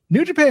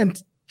 New Japan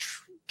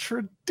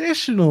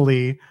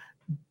traditionally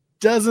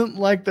doesn't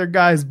like their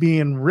guys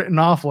being written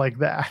off like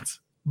that.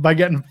 by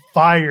getting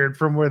fired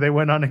from where they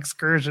went on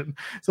excursion.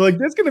 So like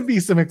there's going to be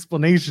some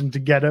explanation to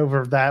get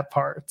over that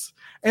part.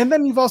 And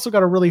then you've also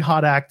got a really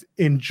hot act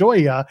in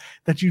Joya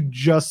that you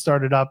just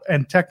started up.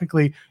 And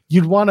technically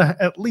you'd want to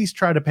at least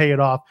try to pay it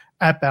off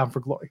at Bound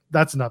for Glory.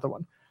 That's another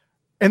one.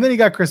 And then you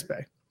got Chris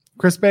Bay.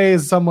 Chris Bay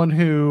is someone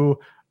who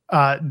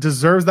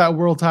deserves that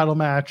world title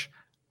match.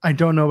 I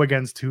don't know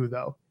against who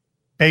though.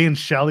 Bay and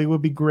Shelley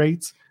would be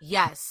great.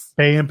 Yes.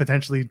 Bay and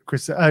potentially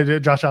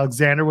Josh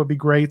Alexander would be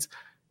great.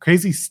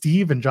 Crazy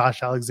Steve and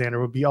Josh Alexander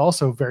would be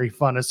also very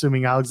fun,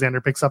 assuming Alexander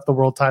picks up the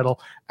world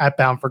title at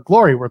Bound for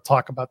Glory. We'll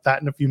talk about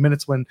that in a few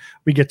minutes when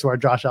we get to our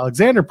Josh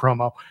Alexander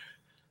promo.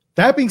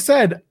 That being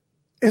said,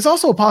 it's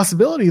also a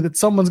possibility that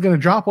someone's going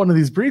to drop one of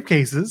these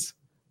briefcases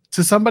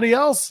to somebody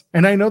else.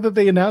 And I know that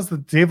they announced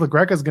that Dave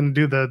LaGreca is going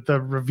to do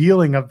the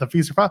revealing of the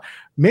Feast or Famine.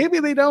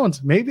 Maybe they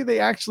don't. Maybe they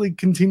actually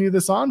continue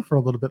this on for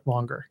a little bit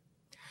longer.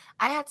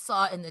 I had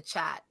saw in the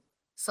chat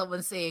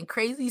someone saying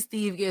Crazy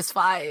Steve gets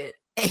fired.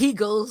 And he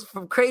goes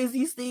from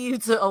Crazy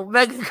Steve to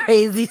Omega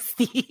Crazy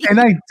Steve.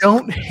 And I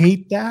don't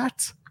hate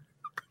that.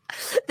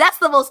 That's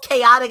the most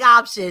chaotic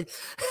option.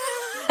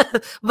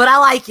 But I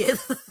like it.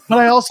 But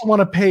I also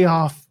want to pay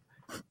off.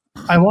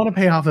 I want to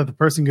pay off that the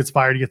person gets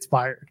fired.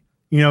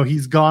 You know,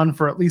 he's gone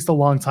for at least a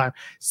long time.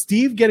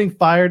 Steve getting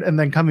fired and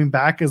then coming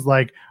back is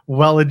like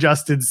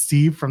well-adjusted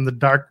Steve from the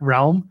Dark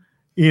Realm,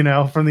 you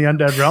know, from the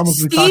Undead Realm.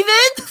 Steven?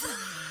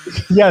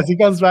 Yes, he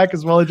comes back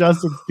as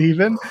well-adjusted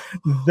Steven.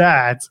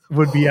 That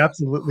would be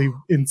absolutely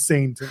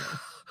insane to me.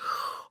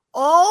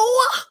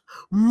 Oh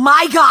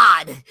my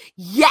God.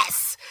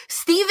 Yes.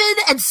 Steven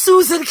and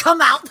Susan come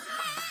out.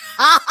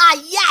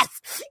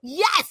 Yes.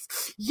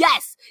 Yes.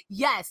 Yes.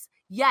 Yes.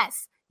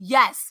 Yes.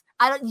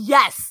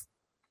 Yes.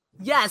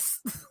 Yes.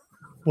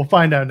 We'll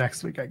find out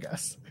next week, I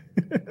guess.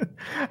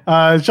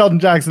 Sheldon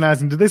Jackson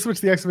asking, did they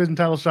switch the X Division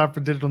title shot for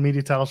Digital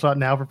Media title shot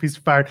now for Feast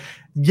or Fire?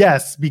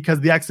 Yes, because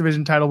the X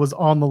Division title was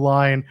on the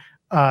line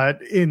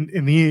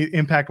in the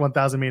Impact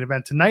 1000 main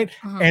event tonight.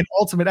 And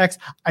Ultimate X,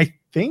 I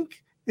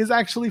think, is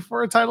actually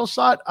for a title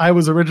shot. I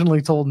was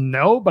originally told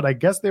no, but I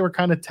guess they were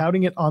kind of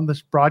touting it on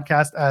this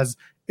broadcast as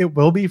it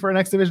will be for an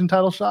X Division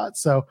title shot.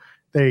 So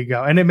there you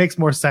go. And it makes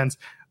more sense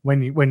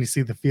when you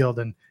see the field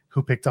and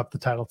who picked up the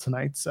title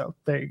tonight. So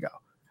there you go.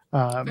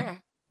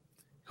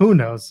 Who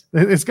knows?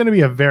 It's going to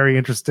be a very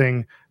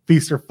interesting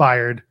Feast or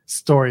Fired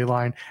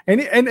storyline.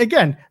 And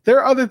again, there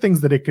are other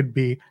things that it could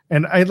be.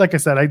 And like I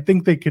said, I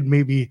think they could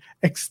maybe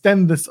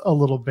extend this a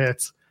little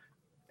bit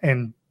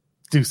and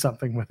do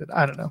something with it.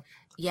 I don't know.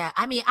 Yeah,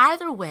 I mean,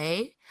 either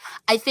way,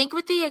 I think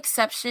with the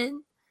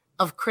exception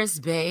of Chris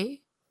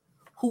Bay,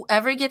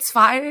 whoever gets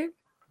fired,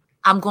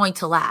 I'm going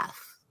to laugh.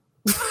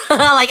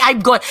 Like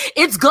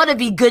it's gonna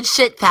be good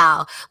shit,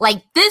 pal.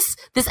 Like this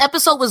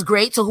episode was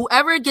great. So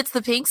whoever gets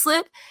the pink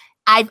slip,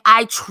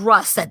 I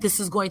trust that this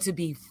is going to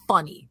be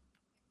funny.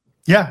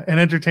 Yeah, and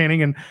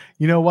entertaining. And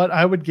you know what?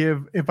 I would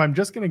give, if I'm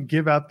just going to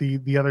give out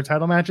the other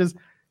title matches,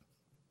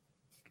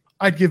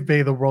 I'd give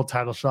Bay the world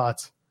title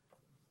shots.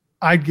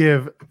 I'd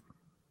give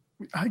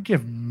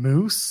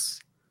Moose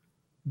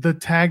the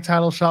tag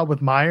title shot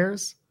with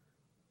Myers.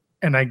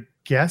 And I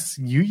guess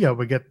Yuya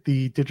would get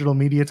the Digital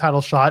Media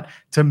title shot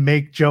to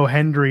make Joe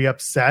Hendry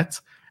upset.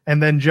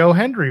 And then Joe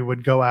Hendry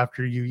would go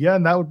after Yuya,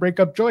 and that would break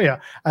up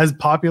Joya. As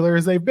popular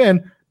as they've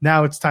been,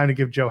 now it's time to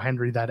give Joe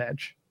Hendry that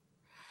edge.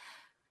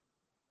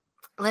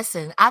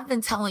 Listen, I've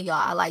been telling y'all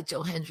I like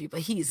Joe Hendry,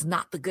 but he's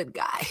not the good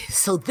guy.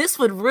 So this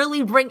would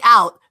really bring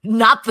out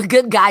not the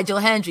good guy, Joe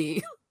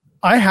Hendry.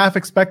 I half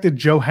expected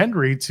Joe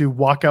Hendry to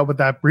walk out with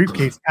that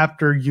briefcase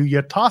after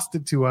Yuya tossed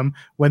it to him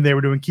when they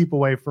were doing Keep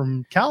Away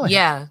from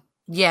Callahan.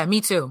 Yeah,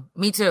 me too.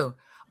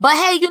 But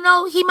hey,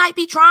 he might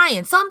be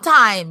trying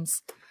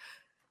sometimes.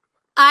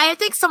 I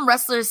think some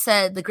wrestlers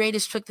said the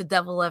greatest trick the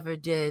devil ever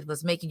did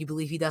was making you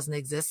believe he doesn't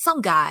exist.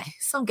 Some guy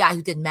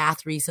who did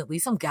math recently,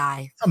 some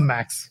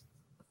Max.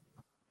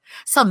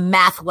 Some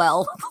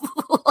Mathwell.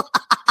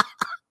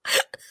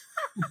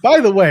 By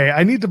the way,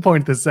 I need to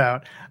point this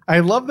out. I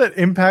love that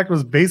Impact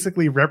was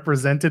basically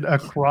represented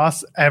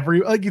across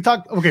we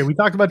talked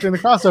about during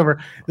the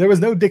crossover. There was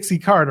no Dixie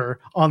Carter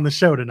on the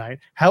show tonight.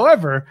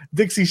 However,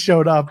 Dixie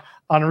showed up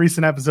on a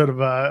recent episode of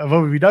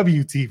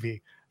OVW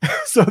TV.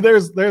 So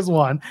there's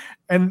one.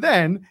 And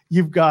then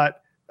you've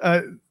got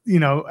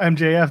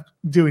MJF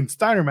doing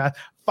Steiner Math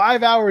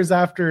 5 hours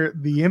after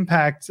the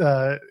Impact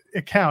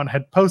account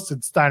had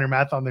posted Steiner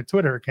Math on their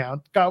Twitter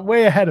account, got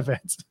way ahead of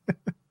it.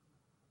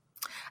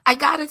 I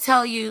gotta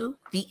tell you,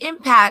 the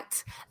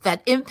impact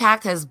that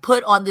Impact has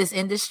put on this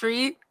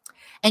industry,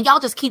 and y'all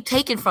just keep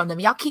taking from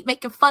them. Y'all keep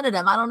making fun of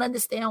them. I don't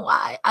understand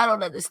why.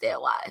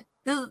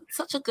 This is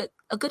such a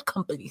good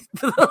company.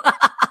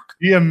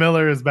 Ian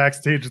Miller is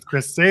backstage with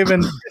Chris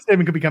Sabin. Chris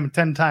Sabin could become a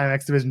 10-time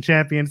X Division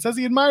champion. Says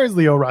he admires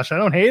Lio Rush. I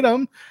don't hate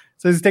him.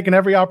 Says he's taken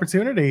every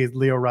opportunity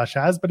Lio Rush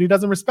has, but he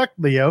doesn't respect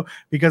Lio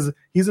because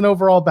he's an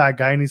overall bad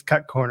guy and he's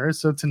cut corners.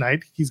 So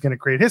tonight he's going to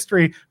create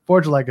history,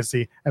 forge a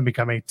legacy, and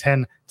become a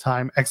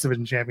 10-time X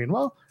Division champion.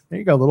 Well, there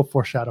you go. A little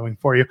foreshadowing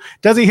for you.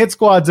 Does he hit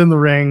squads in the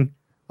ring?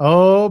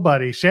 Oh,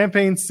 buddy.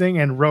 Champagne Singh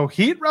and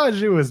Rohit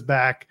Raju is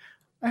back.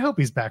 I hope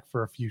he's back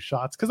for a few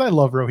shots because I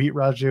love Rohit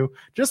Raju.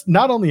 Just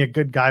not only a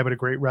good guy, but a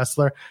great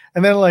wrestler.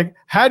 And then, like,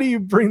 how do you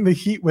bring the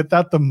heat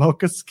without the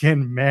mocha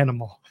skin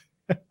manimal?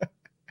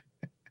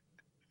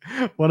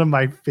 One of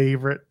my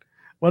favorite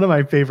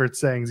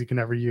sayings you can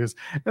ever use.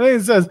 And then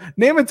it says,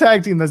 name a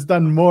tag team that's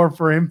done more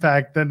for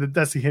Impact than the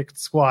Desi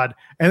Hicks squad.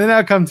 And then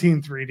out come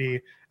Team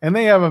 3D. And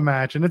they have a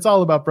match. And it's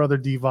all about Brother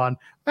Devon.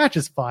 Match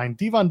is fine.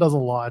 Devon does a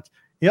lot.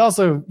 He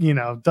also,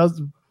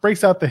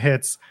 breaks out the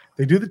hits.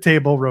 They do the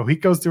table.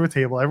 Rohit goes through a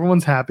table.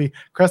 Everyone's happy.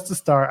 Crest the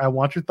Star. I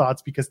want your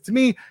thoughts because to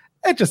me,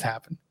 it just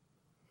happened.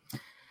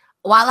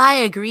 While I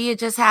agree it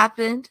just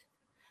happened,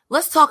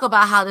 let's talk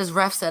about how this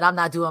ref said, I'm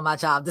not doing my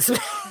job this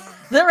week.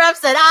 The ref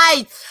said,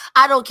 I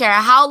don't care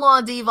how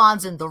long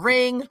Devon's in the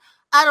ring.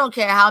 I don't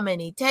care how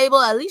many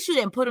tables. At least you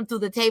didn't put him through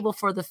the table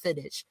for the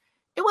finish.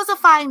 It was a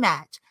fine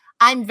match.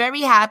 I'm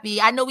very happy.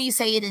 I know we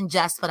say it in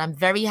jest, but I'm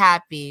very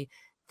happy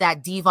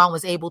that Devon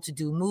was able to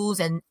do moves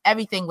and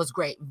everything was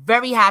great.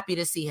 Very happy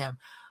to see him.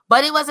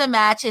 But it was a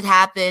match. It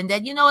happened.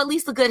 And, at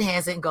least the good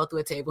hands didn't go through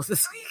a table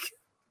this week.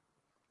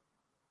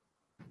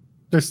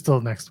 They're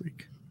still next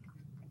week.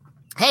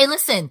 Hey,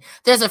 listen,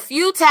 there's a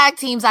few tag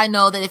teams I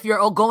know that if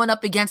you're going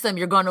up against them,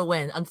 you're going to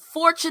win.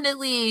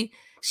 Unfortunately,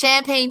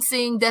 Champagne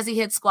Singh, Desi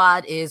Hit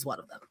Squad is one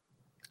of them.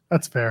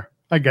 That's fair.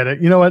 I get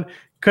it. You know what?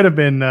 Could have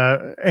been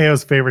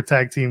AO's favorite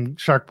tag team,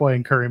 Shark Boy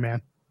and Curry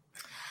Man.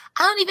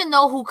 I don't even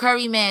know who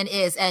Curry Man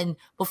is. And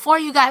before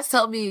you guys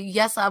tell me,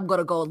 yes, I'm going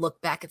to go look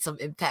back at some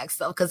Impact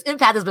stuff because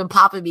Impact has been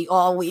popping me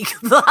all week.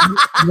 You know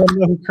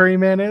who Curry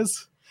Man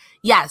is?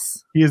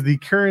 Yes. He is the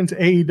current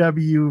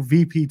AEW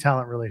VP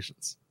Talent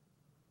Relations.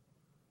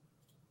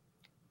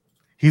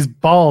 He's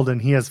bald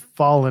and he has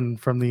fallen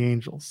from the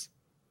Angels.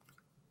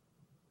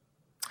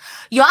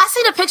 Yo, I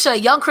seen a picture of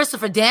young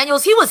Christopher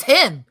Daniels. He was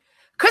him.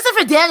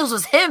 Christopher Daniels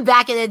was him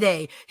back in the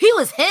day. He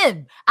was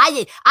him. I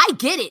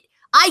get it.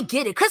 I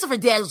get it. Christopher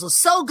Daniels was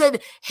so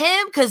good.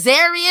 Him,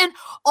 Kazarian,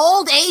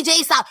 old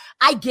AJ Styles.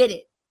 I get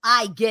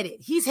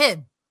it. He's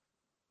him.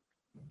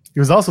 He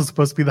was also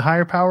supposed to be the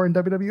higher power in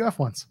WWF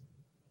once.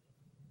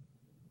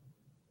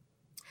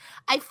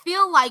 I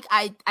feel like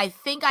I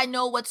think I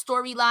know what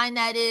storyline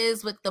that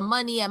is with the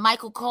money and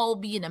Michael Cole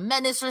being a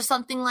menace or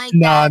something like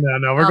that.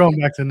 No. We're going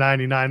back to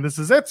 99. This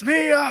is It's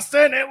Me,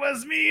 Austin. It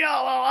was me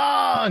all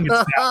along.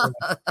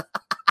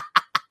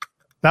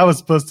 That was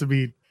supposed to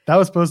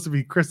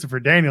be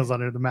Christopher Daniels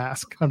under the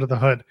mask, under the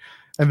hood.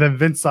 And then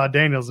Vince saw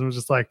Daniels and was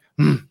just like,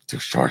 too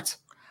short.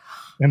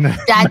 And then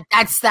that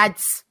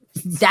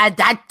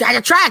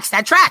tracks.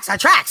 That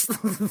tracks.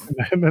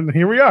 And then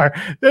here we are.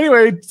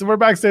 Anyway, so we're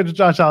backstage with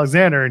Josh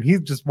Alexander, and he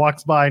just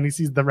walks by and he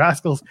sees the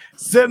Rascals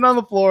sitting on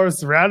the floor,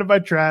 surrounded by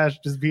trash,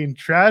 just being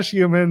trash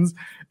humans.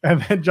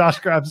 And then Josh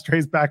grabs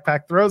Trey's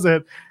backpack, throws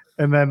it,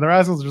 and then the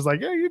Rascals are just like,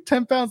 yeah, you're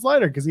 10 pounds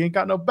lighter because he ain't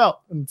got no belt.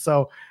 And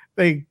so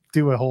they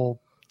do a whole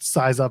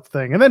size up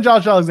thing. And then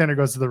Josh Alexander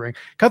goes to the ring,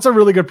 cuts a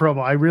really good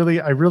promo. I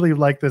really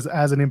like this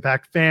as an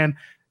Impact fan.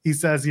 He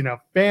says,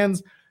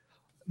 fans,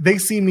 they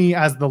see me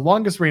as the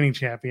longest reigning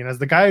champion, as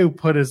the guy who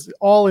put his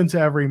all into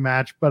every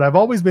match, but I've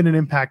always been an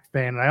Impact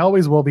fan and I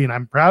always will be. And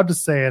I'm proud to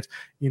say it,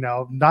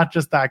 not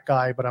just that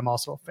guy, but I'm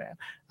also a fan.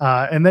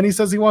 And then he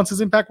says he wants his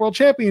Impact World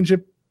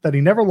Championship that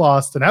he never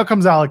lost. And out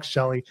comes Alex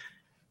Shelley.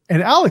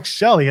 And Alex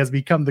Shelley has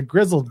become the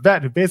grizzled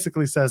vet who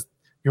basically says,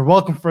 you're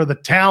welcome for the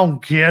town,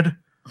 kid.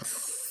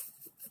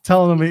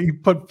 Telling him he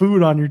put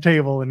food on your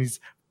table and he's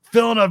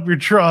filling up your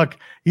truck.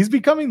 He's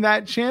becoming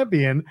that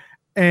champion.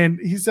 And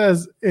he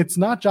says it's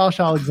not Josh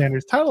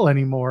Alexander's title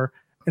anymore.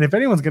 And if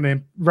anyone's going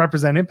to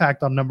represent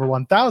Impact on number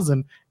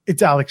 1000,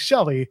 it's Alex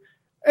Shelley.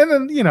 And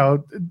then,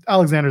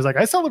 Alexander's like,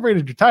 I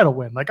celebrated your title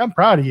win. Like, I'm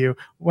proud of you.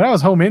 When I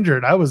was home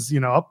injured, I was,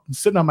 up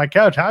sitting on my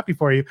couch happy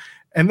for you.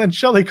 And then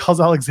Shelley calls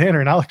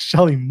Alexander and Alex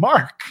Shelley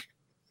Mark.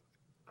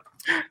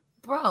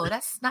 Bro,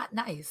 that's not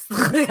nice.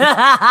 And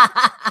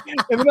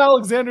then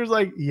Alexander's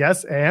like,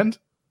 yes, and?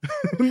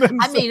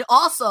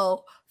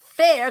 Also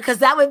fair, because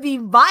that would be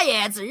my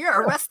answer.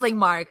 You're a wrestling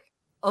mark.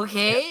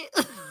 Okay.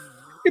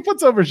 He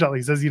puts over Shelley.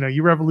 He says,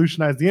 you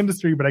revolutionized the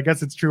industry, but I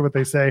guess it's true what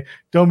they say.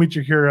 Don't meet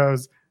your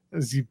heroes,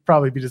 as you'd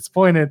probably be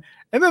disappointed.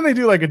 And then they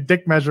do like a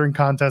dick measuring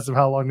contest of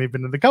how long they've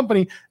been in the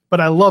company.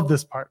 But I love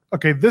this part.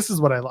 Okay, this is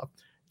what I love.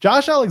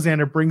 Josh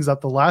Alexander brings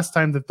up the last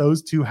time that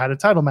those two had a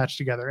title match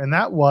together, and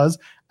that was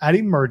at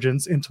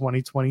Emergence in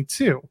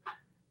 2022.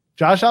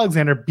 Josh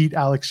Alexander beat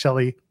Alex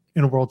Shelley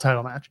in a world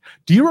title match.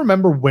 Do you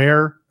remember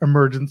where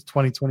Emergence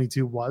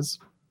 2022 was?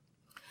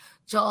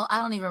 Joel,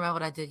 I don't even remember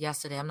what I did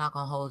yesterday. I'm not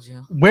going to hold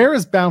you. Where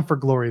is Bound for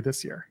Glory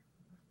this year?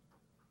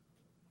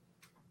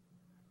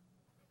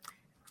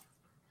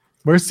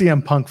 Where's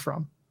CM Punk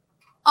from?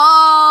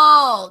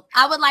 Oh,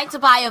 I would like to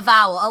buy a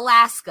vowel.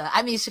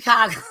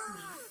 Chicago.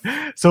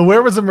 So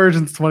where was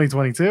Emergence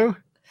 2022?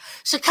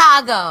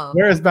 Chicago.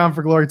 Where is Bound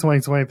for Glory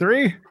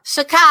 2023?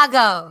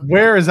 Chicago.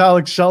 Where is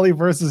Alex Shelley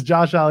versus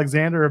Josh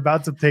Alexander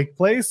about to take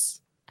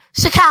place?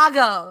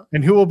 Chicago.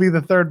 And who will be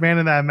the third man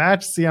in that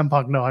match? CM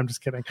Punk. No, I'm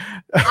just kidding.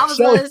 I was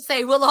going to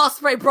say Will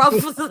Ospreay, bro.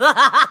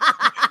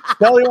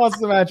 Shelley wants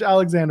the match.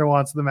 Alexander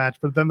wants the match.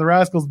 But then the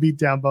Rascals beat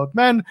down both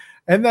men.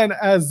 And then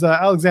as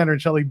Alexander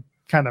and Shelley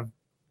kind of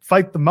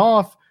fight them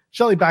off,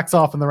 Shelley backs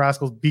off and the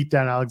Rascals beat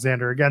down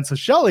Alexander again. So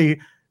Shelley,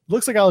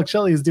 looks like Alex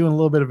Shelley is doing a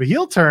little bit of a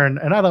heel turn,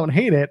 and I don't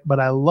hate it,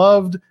 but I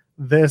loved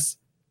this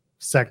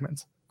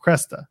segment.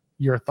 Cresta,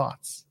 your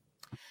thoughts?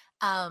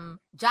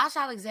 Josh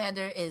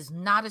Alexander is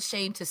not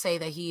ashamed to say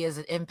that he is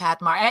an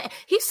Impact mark.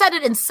 He said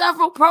it in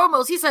several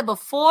promos. He said,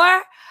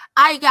 before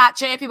I got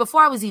champion,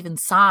 before I was even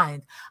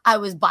signed, I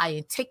was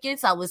buying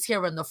tickets. I was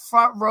here in the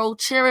front row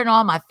cheering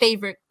on my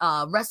favorite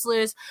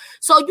wrestlers.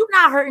 So you're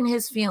not hurting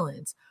his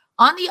feelings.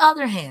 On the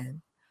other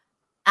hand,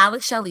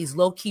 Alex Shelley's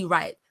low-key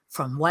right.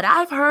 From what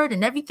I've heard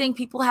and everything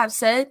people have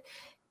said,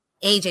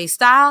 AJ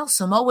Styles,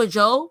 Samoa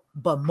Joe,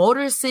 but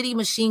Motor City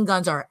Machine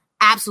Guns are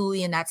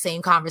absolutely in that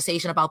same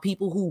conversation about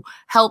people who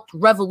helped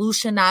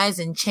revolutionize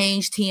and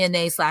change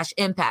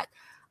TNA/Impact.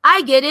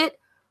 I get it.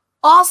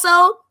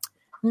 Also,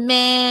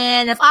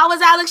 man, if I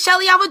was Alex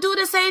Shelley, I would do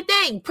the same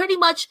thing. Pretty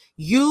much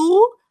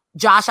you,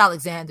 Josh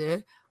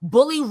Alexander,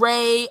 Bully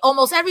Ray,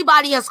 almost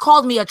everybody has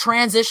called me a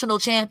transitional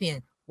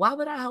champion. Why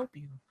would I help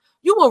you?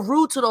 You were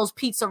rude to those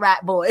Pizza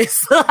Rat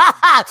boys. Why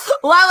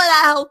would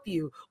I help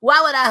you?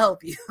 Why would I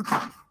help you?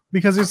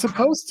 Because you're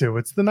supposed to.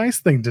 It's the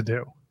nice thing to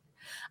do.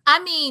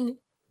 I mean,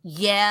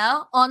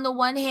 yeah, on the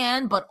one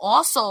hand, but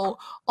also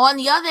on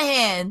the other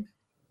hand,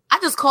 I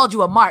just called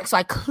you a mark, so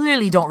I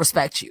clearly don't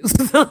respect you.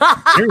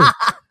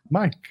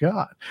 My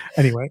God.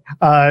 Anyway,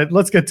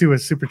 let's get to a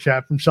super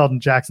chat from Sheldon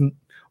Jackson.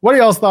 What are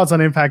y'all's thoughts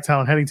on Impact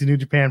Talent heading to New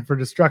Japan for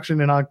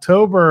Destruction in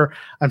October?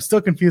 I'm still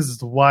confused as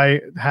to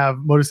why have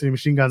Motor City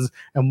Machine Guns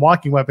and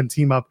Walking Weapon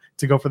team up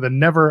to go for the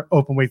never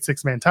open-weight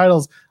six-man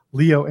titles.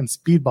 Leo and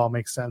Speedball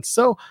makes sense.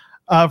 So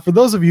for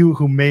those of you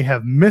who may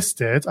have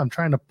missed it, I'm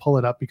trying to pull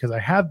it up because I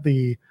had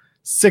the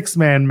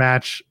six-man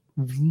match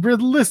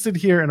listed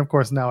here, and of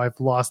course now I've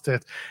lost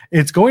it.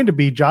 It's going to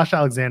be Josh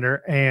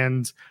Alexander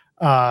and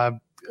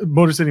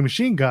Motor City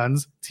Machine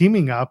Guns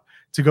teaming up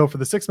to go for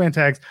the six-man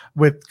tags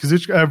with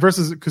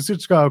versus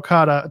Kazuchika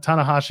Okada,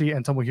 Tanahashi,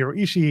 and Tomohiro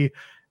Ishii.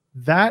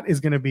 That is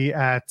going to be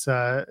at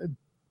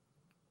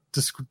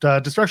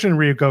Destruction in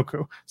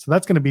Ryogoku. So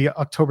that's going to be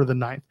October the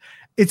 9th.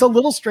 It's a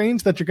little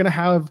strange that you're going to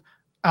have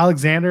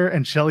Alexander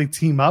and Shelley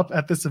team up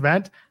at this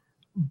event,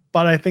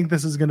 but I think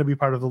this is going to be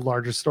part of the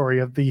larger story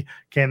of the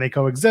can they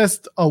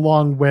coexist,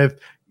 along with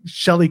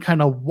Shelley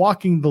kind of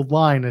walking the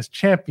line as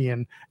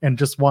champion and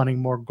just wanting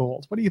more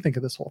gold. What do you think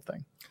of this whole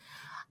thing?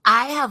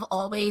 I have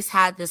always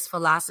had this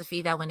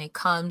philosophy that when it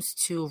comes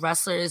to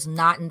wrestlers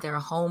not in their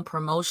home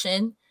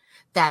promotion,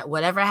 that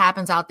whatever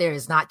happens out there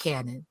is not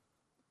canon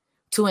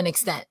to an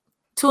extent.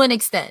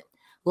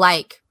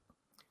 Like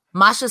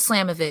Masha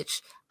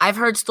Slamovich, I've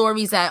heard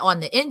stories that on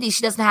the indie,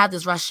 she doesn't have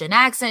this Russian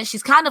accent.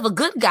 She's kind of a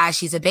good guy.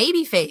 She's a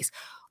baby face.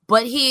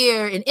 But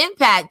here in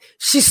Impact,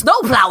 she's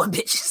snowplowing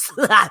bitches.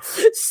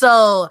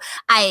 So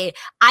I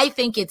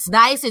think it's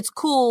nice, it's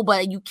cool,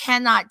 but you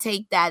cannot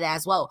take that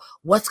as, well,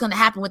 what's going to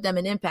happen with them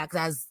in Impact?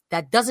 As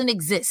that doesn't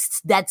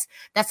exist. That's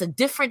a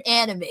different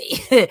anime.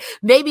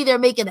 Maybe they're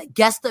making a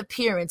guest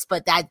appearance,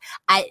 but not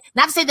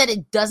to say that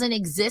it doesn't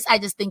exist. I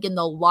just think in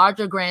the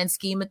larger grand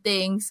scheme of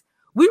things,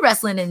 we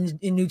wrestling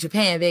in New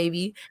Japan,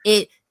 baby.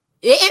 It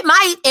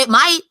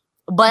might,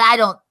 but I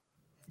don't.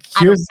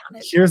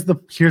 Here's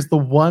the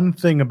one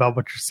thing about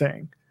what you're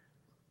saying.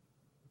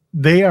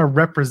 They are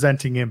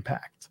representing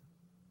Impact.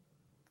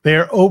 They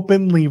are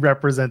openly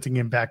representing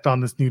Impact on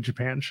this New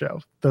Japan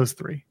show, those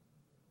three.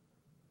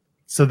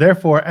 So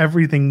therefore,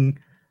 everything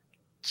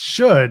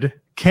should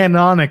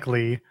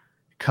canonically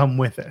come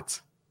with it.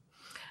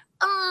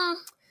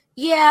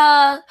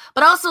 Yeah,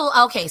 but also,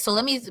 okay,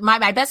 so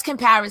my best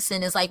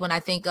comparison is like when I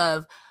think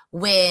of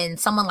when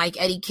someone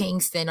like Eddie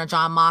Kingston or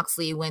Jon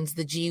Moxley wins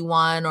the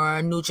G1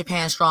 or New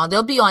Japan Strong,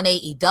 they'll be on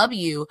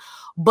AEW,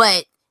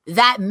 but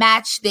that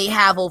match they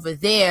have over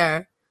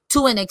there,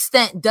 to an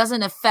extent,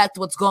 doesn't affect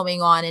what's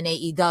going on in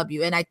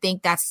AEW. And I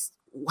think that's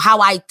how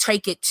I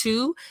take it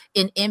too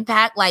in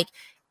Impact. Like,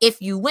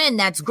 if you win,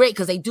 that's great,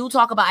 because they do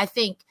talk about, I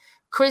think,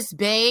 Chris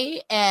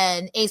Bay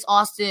and Ace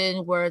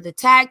Austin were the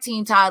tag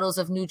team titles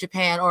of New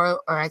Japan, or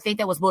I think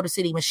that was Motor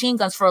City Machine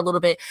Guns for a little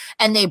bit,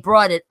 and they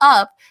brought it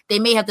up. They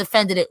may have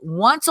defended it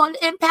once on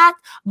Impact,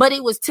 but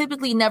it was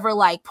typically never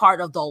like part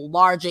of the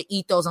larger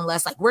ethos,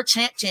 unless like we're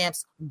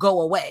champs,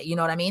 go away. You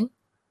know what I mean?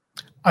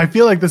 I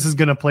feel like this is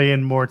going to play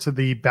in more to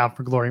the Bound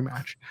for Glory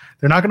match.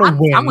 They're not going to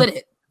win. I'm with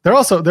it. They're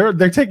also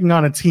they're taking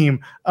on a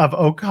team of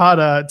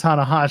Okada,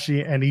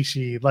 Tanahashi, and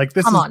Ishii. Like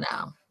this. Come on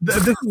now.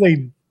 This is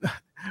a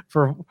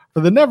for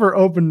the never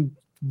open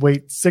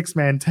weight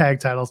six-man tag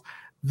titles.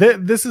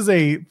 This is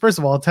first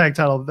of all, a tag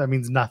title that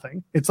means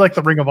nothing. It's like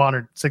the Ring of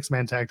Honor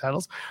six-man tag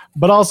titles,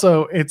 but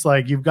also it's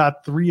like you've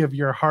got three of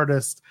your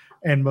hardest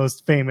and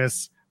most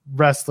famous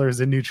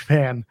wrestlers in New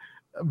Japan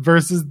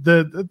versus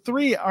the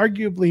three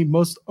arguably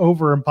most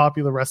over and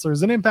popular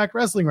wrestlers in Impact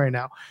Wrestling right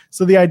now.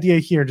 So the idea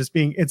here just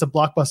being it's a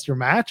blockbuster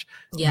match.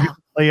 Yeah. You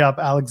play up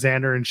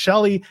Alexander and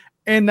Shelley.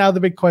 And now the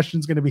big question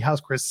is going to be,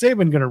 how's Chris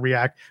Sabin going to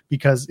react?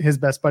 Because his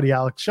best buddy,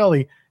 Alex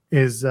Shelley,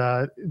 is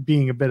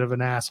being a bit of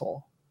an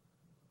asshole.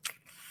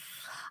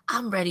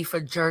 I'm ready for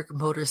Jerk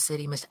Motor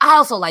City. I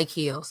also like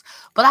heels,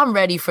 but I'm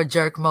ready for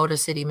Jerk Motor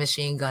City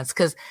Machine Guns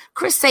because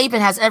Chris Sabin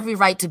has every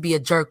right to be a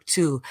jerk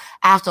too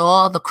after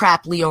all the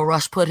crap Lio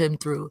Rush put him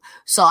through.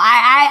 So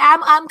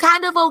I'm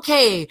kind of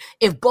okay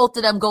if both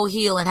of them go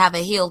heel and have a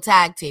heel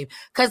tag team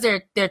because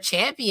they're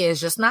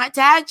champions, just not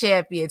tag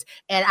champions.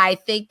 And I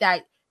think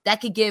that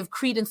could give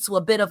credence to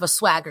a bit of a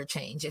swagger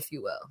change, if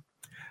you will.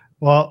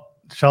 Well,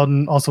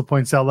 Sheldon also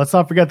points out, let's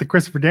not forget that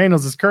Christopher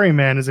Daniels as Curry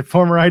Man is a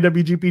former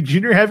IWGP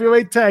Junior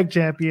Heavyweight Tag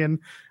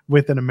Champion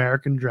with an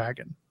American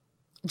Dragon.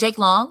 Jake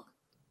Long?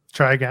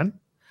 Try again.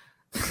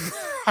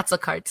 That's a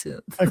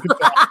cartoon.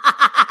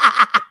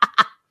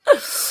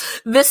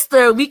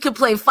 Mister, we could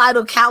play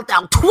Final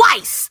Countdown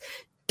twice.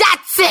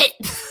 That's it.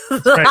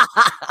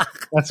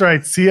 That's right.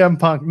 CM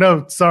Punk.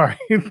 No, sorry.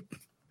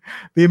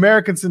 The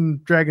Americanson,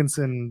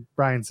 Dragonson,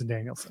 Bryanson,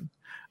 Danielson.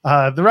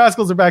 The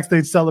Rascals are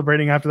backstage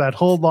celebrating after that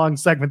whole long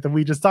segment that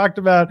we just talked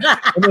about.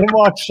 And then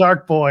watch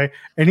Shark Boy,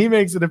 and he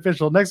makes it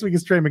official. Next week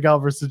is Trey Miguel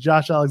versus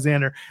Josh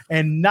Alexander,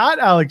 and not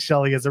Alex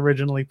Shelley as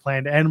originally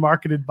planned and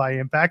marketed by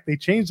Impact. They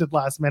changed it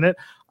last minute,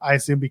 I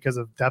assume because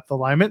of depth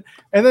alignment.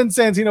 And then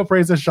Santino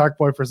praises Shark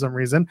Boy for some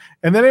reason.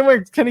 And then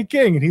anyway, Kenny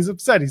King, and he's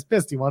upset. He's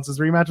pissed. He wants his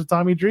rematch with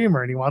Tommy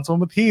Dreamer, and he wants one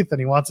with Heath,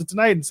 and he wants it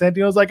tonight. And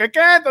Santino's like, I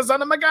can't, the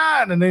son of my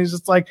gun. And then he's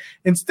just like,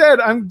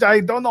 instead, I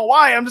don't know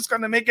why. I'm just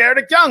going to make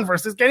Eric Young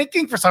versus Kenny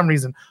King for some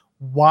reason.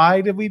 Why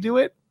did we do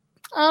it?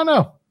 I don't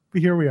know.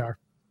 But here we are.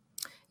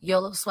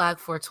 YOLO Swag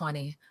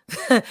 420.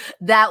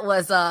 That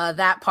was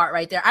that part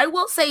right there. I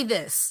will say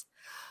this.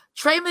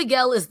 Trey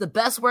Miguel is the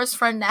best worst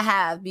friend to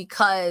have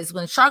because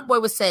when Shark Boy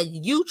was said,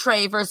 you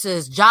Trey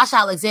versus Josh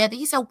Alexander,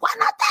 he said, why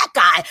not that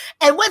guy?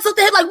 And went to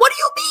him like, what do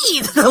you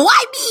mean?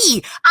 Why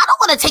me? I don't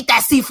want to take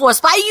that C4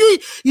 spot.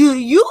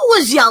 You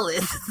was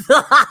yelling.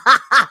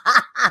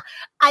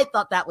 I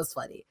thought that was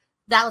funny.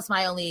 That was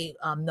my only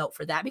note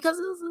for that because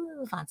it was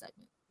a fun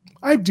segment.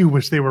 I do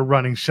wish they were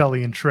running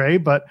Shelley and Trey,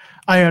 but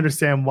I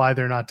understand why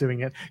they're not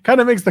doing it.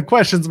 Kind of makes the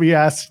questions we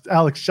asked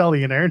Alex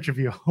Shelley in our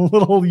interview a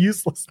little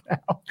useless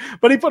now.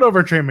 But he put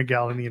over Trey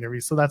Miguel in the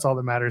interview, so that's all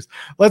that matters.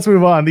 Let's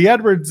move on. The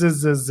Edwards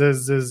is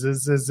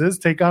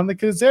take on the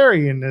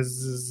Kazarian.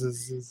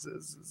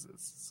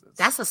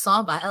 That's a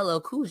song by LL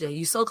Cool J.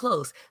 You so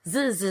close.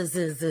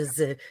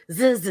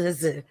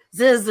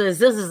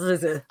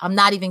 I'm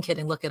not even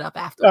kidding. Look it up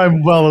after.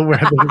 I'm well aware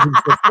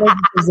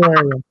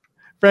that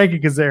Frankie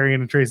Kazarian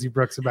and Tracy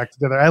Brooks are back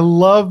together. I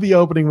love the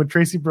opening when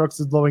Tracy Brooks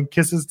is blowing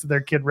kisses to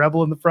their kid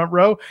Rebel in the front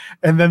row,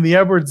 and then the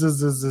Edwards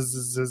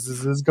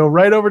go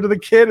right over to the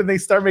kid, and they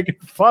start making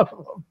fun of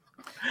him.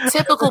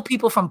 Typical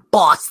people from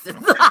Boston.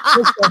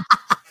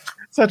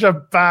 Such a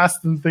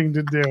Boston thing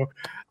to do.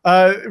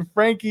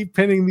 Frankie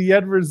pinning the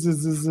Edwards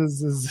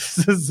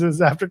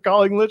is after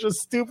calling Lish a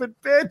stupid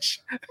bitch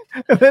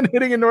and then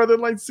hitting a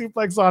Northern Lights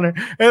suplex on her.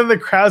 And then the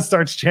crowd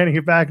starts chanting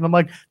it back. And I'm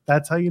like,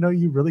 that's how you know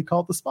you really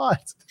called the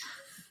spot.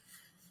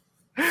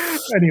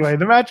 Anyway,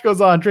 the match goes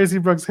on. Tracy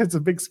Brooks hits a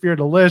big spear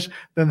to Lish,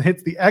 then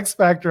hits the X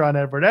Factor on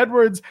Edward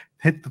Edwards,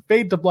 hit the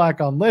fade to black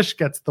on Lish,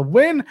 gets the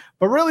win.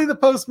 But really the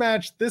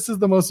post-match, this is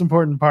the most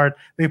important part.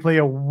 They play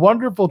a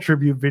wonderful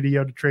tribute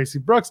video to Tracy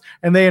Brooks,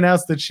 and they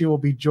announce that she will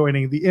be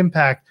joining the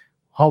Impact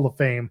Hall of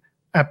Fame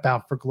at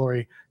Bound for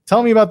Glory.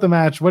 Tell me about the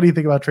match. What do you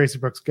think about Tracy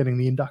Brooks getting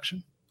the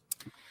induction?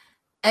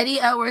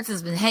 Eddie Edwards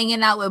has been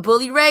hanging out with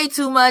Bully Ray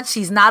too much.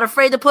 He's not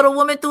afraid to put a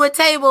woman through a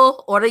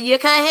table or the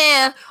yick her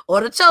hair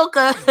or the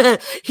choker.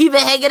 He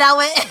been hanging out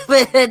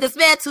with this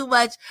man too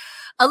much.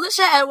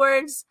 Alicia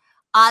Edwards,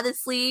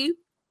 honestly,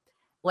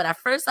 when I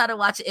first started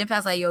watching Impact, I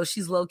was like, yo,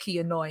 she's low-key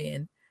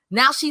annoying.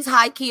 Now she's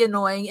high-key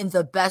annoying in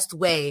the best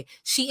way.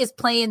 She is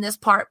playing this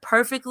part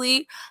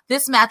perfectly.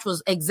 This match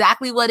was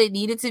exactly what it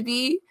needed to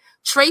be.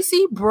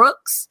 Tracy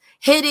Brooks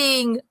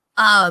hitting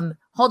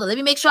hold on, let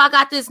me make sure I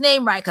got this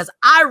name right because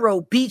I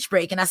wrote Beach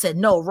Break and I said,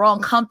 no,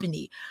 wrong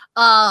company.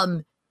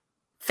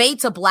 Fade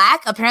to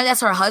Black. Apparently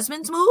that's her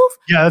husband's move.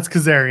 Yeah, that's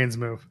Kazarian's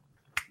move.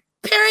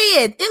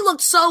 Period. It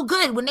looked so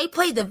good. When they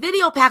played the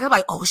video pack, I'm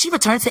like, oh, she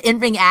returned to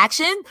in-ring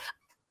action?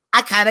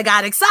 I kind of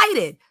got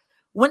excited.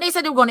 When they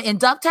said they were going to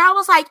induct her, I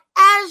was like,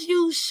 as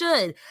you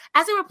should.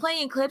 As they were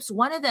playing clips,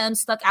 one of them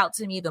stuck out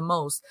to me the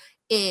most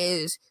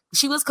is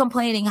she was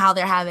complaining how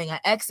they're having an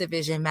X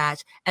Division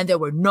match and there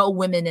were no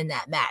women in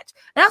that match.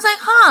 And I was like,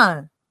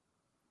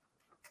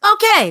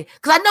 okay.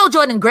 Because I know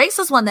Jordan Grace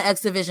has won the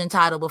X Division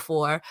title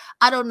before.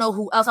 I don't know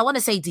who else. I want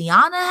to say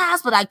Deanna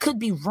has, but I could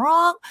be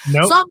wrong.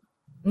 Nope.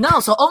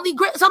 So only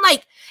Grace. So I'm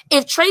like,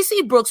 if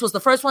Tracy Brooks was the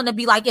first one to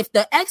be like, if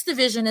the X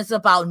Division is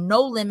about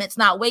no limits,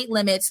 not weight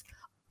limits,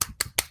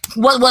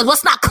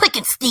 what's not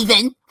clicking,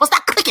 Steven? What's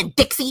not clicking,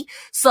 Dixie?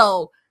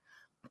 So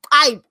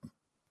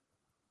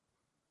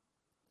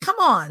come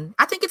on.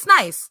 I think it's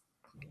nice.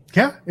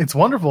 Yeah, it's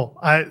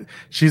wonderful.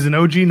 She's an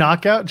OG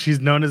knockout. She's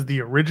known as the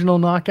original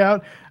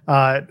knockout.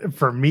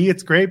 For me,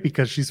 it's great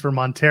because she's from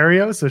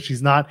Ontario. So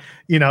she's not,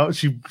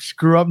 she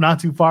grew up not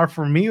too far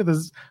from me.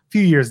 There's a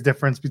few years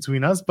difference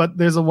between us, but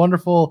there's a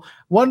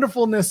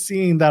wonderfulness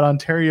seeing that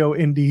Ontario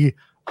indie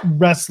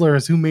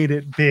wrestlers who made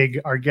it big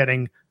are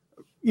getting,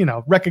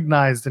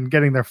 recognized and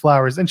getting their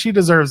flowers, and she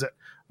deserves it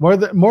more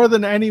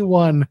than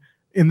anyone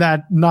in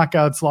that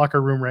Knockouts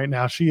locker room right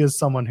now. She is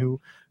someone who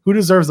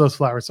deserves those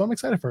flowers. So I'm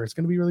excited for her. It's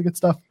going to be really good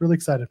stuff. Really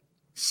excited.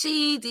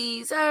 She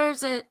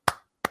deserves it.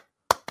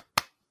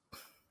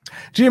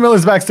 Gia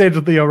Miller's backstage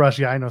with Lio Rush.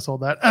 Yeah, I know,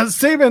 sold that.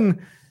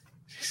 Sabin,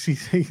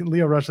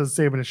 Lio Rush says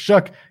Sabin is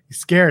shook. He's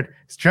scared.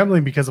 He's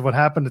trembling because of what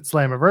happened at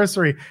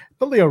Slammiversary.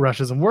 But Lio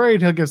Rush isn't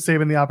worried. He'll give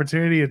Sabin the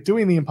opportunity of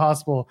doing the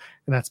impossible,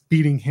 and that's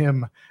beating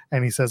him.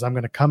 And he says, I'm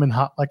going to come in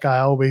hot like I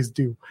always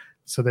do.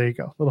 So there you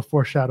go. A little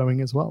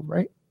foreshadowing as well,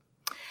 right?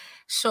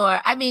 Sure.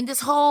 I mean,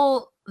 this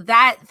whole,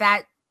 that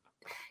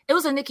it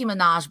was a Nicki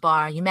Minaj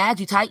bar. You mad,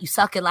 you tight, you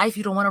suck at life,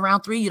 you don't want a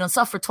round 3, you don't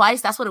suffer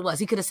twice. That's what it was.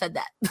 He could have said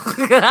that.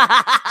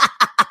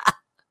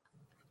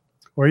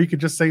 Or you could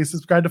just say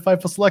subscribe to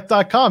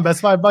FightfulSelect.com.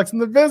 Best $5 in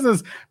the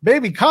business.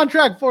 Baby,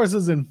 contract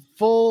season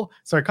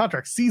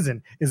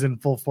is in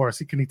full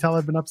force. Can you tell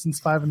I've been up since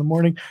 5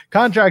 a.m?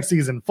 Contract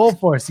season, full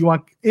force. You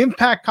want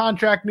Impact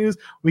contract news?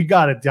 We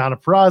got it. Deonna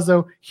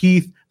Purrazzo,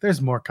 Heath. There's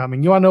more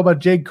coming. You want to know about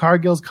Jade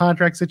Cargill's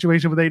contract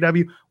situation with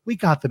AEW? We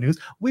got the news.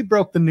 We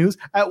broke the news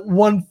at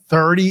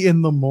 1:30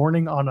 in the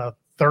morning on a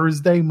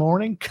Thursday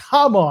morning.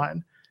 Come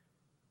on.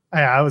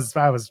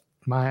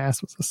 My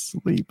ass was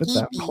asleep at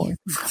that point.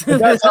 But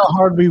that's how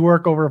hard we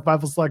work over at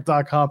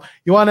FightfulSelect.com.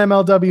 You want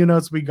MLW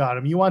notes? We got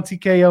them. You want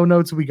TKO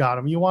notes? We got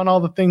them. You want all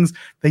the things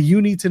that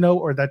you need to know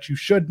or that you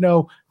should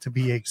know to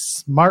be a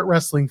smart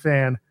wrestling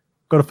fan?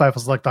 Go to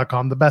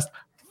FightfulSelect.com. The best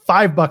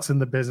 $5 in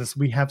the business.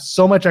 We have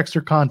so much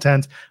extra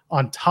content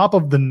on top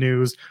of the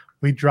news.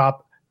 We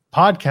drop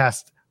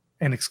podcasts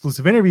and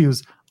exclusive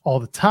interviews all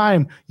the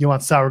time. You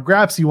want sour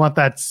graps? You want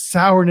that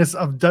sourness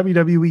of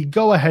WWE?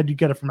 Go ahead. You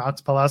get it from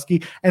Alex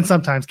Pulaski and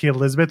sometimes Kate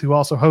Elizabeth, who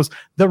also hosts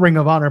the Ring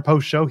of Honor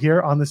post show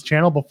here on this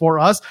channel before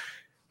us.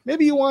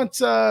 Maybe you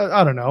want,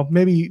 I don't know,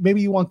 maybe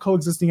you want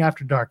Coexisting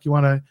After Dark. You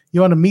want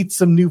to meet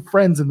some new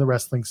friends in the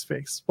wrestling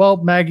space. Well,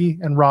 Maggie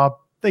and Rob,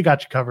 they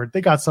got you covered. They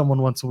got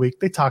someone once a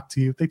week. They talk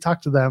to you. They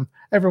talk to them.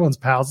 Everyone's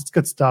pals. It's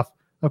good stuff.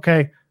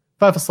 Okay.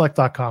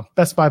 FightfulSelect.com.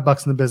 Best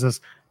 $5 in the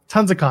business.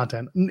 Tons of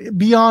content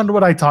beyond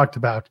what I talked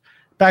about.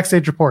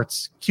 Backstage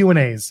reports,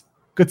 Q&As,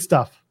 good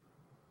stuff.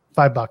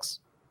 $5.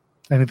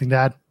 Anything to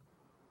add?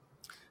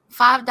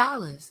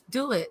 $5.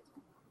 Do it.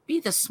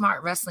 Be the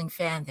smart wrestling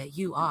fan that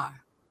you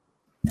are.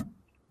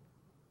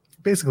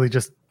 Basically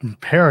just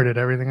parroted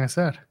everything I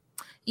said.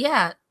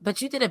 Yeah,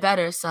 but you did it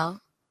better, so.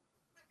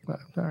 All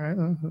right.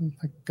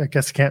 I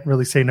guess I can't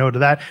really say no to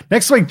that.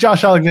 Next week,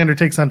 Josh Alexander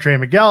takes on Trey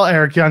Miguel.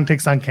 Eric Young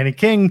takes on Kenny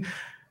King.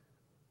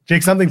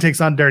 Jake Something takes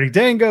on Dirty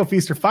Dango.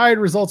 Feast or Fired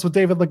results with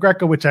David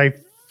LaGreca, which I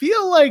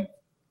feel like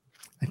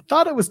I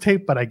thought it was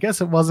taped, but I guess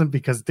it wasn't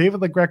because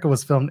David LaGreca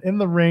was filmed in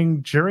the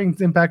ring during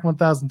Impact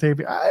 1000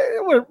 taping.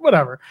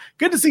 Whatever.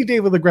 Good to see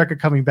David LaGreca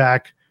coming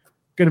back.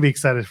 Going to be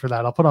excited for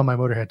that. I'll put on my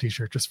Motorhead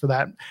t-shirt just for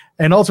that.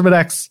 And Ultimate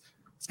X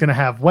is going to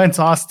have Wentz,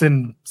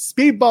 Austin,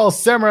 Speedball,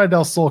 Samurai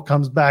Del Sol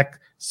comes back,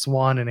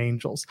 Swan, and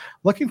Angels.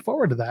 Looking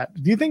forward to that.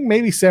 Do you think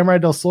maybe Samurai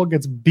Del Sol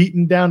gets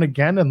beaten down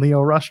again and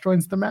Lio Rush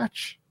joins the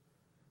match?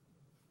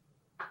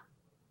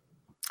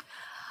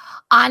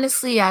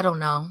 Honestly, I don't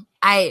know.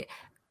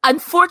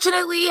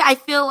 Unfortunately, I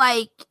feel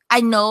like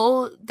I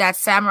know that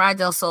Samurai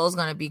Del Sol is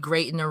going to be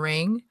great in the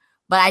ring,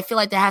 but I feel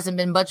like there hasn't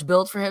been much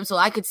build for him, so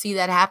I could see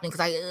that happening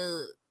because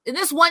in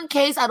this one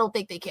case, I don't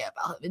think they care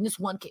about him. In this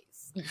one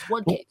case.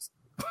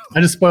 I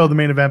just spoiled the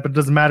main event, but it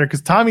doesn't matter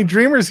because Tommy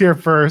Dreamer's here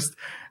first,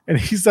 and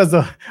he says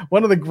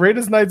one of the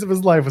greatest nights of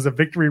his life was a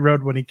Victory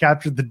Road when he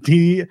captured the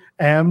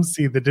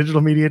DMC, the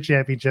Digital Media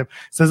Championship.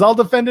 Says, I'll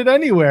defend it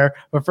anywhere,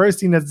 but first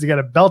he needs to get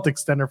a belt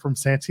extender from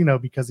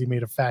Santino because he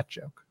made a fat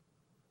joke.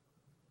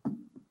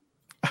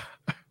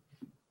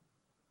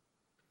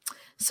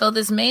 So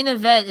this main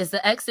event is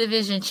the X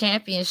Division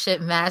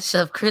Championship match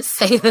of Chris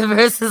Sabin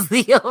versus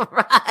Lio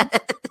Rush.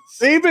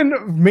 Sabin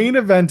main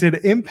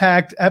evented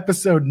Impact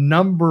episode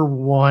number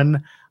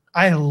 1.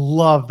 I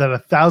love that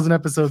 1,000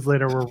 episodes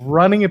later, we're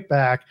running it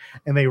back,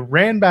 and they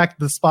ran back to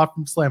the spot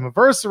from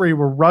Slammiversary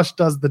where Rush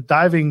does the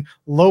diving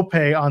Lope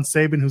on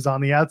Sabin, who's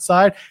on the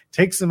outside,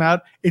 takes him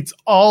out. It's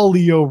all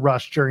Lio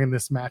Rush during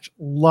this match.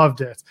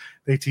 Loved it.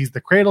 They teased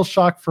the cradle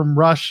shock from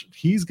Rush.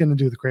 He's going to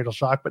do the cradle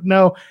shock, but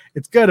no,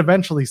 it's good.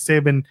 Eventually,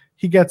 Sabin,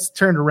 he gets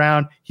turned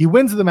around. He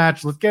wins the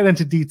match. Let's get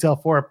into detail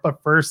for it.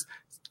 But first,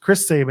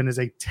 Chris Sabin is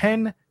a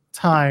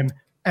 10-time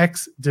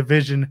X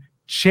Division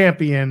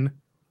champion.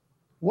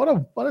 What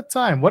a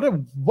time. What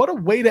a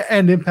way to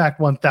end Impact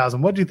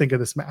 1000. What do you think of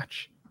this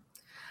match?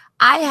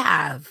 I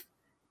have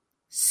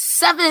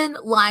 7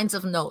 lines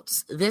of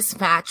notes. This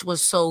match was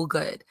so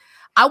good.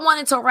 I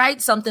wanted to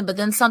write something, but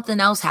then something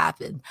else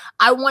happened.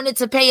 I wanted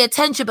to pay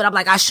attention, but I'm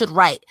like, I should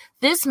write.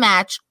 This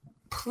match,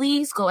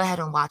 please go ahead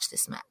and watch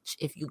this match.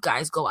 If you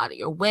guys go out of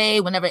your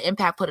way, whenever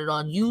Impact put it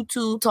on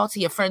YouTube, talk to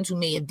your friends who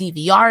may have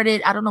DVR'd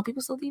it. I don't know,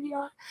 people still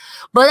DVR.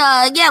 But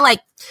yeah, like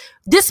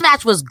this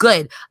match was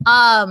good.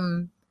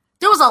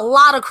 There was a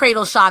lot of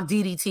cradle shock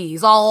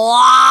DDTs, a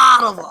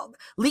lot of them.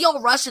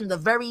 Lio Rush in the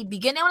very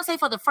beginning, I want to say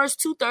for the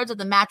first 2/3 of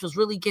the match was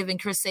really giving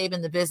Chris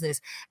Sabin the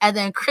business. And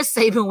then Chris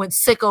Sabin went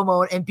sicko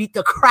mode and beat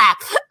the crap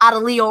out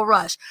of Lio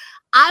Rush.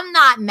 I'm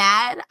not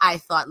mad. I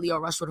thought Lio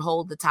Rush would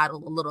hold the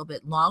title a little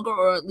bit longer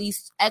or at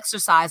least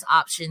exercise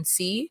option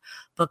C.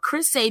 But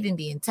Chris Sabin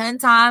being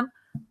 10-time,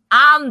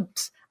 I'm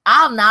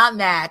not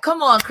mad.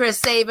 Come on, Chris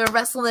Sabin,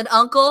 wrestling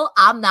uncle.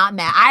 I'm not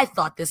mad. I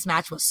thought this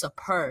match was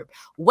superb.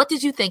 What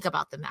did you think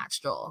about the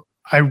match, Joel?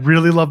 I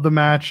really loved the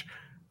match.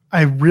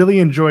 I really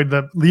enjoyed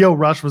that Lio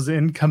Rush was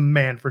in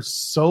command for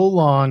so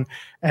long,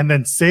 and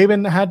then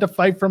Sabin had to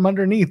fight from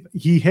underneath.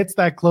 He hits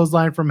that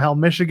clothesline from Hell,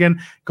 Michigan,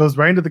 goes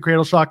right into the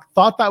cradle shock,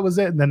 thought that was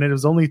it, and then it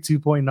was only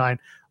 2.9.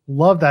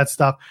 Love that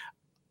stuff.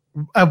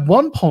 At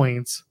one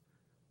point,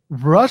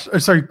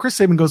 Chris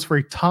Sabin goes for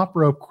a top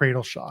rope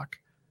cradle shock,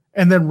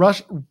 and then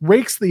Rush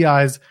rakes the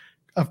eyes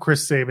of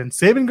Chris Sabin.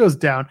 Sabin goes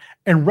down,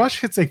 and Rush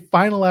hits a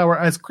final hour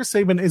as Chris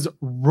Sabin is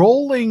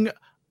rolling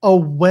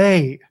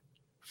away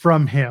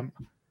from him.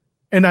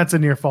 And that's a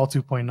near fall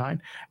 2.9.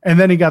 And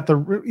then he got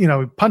he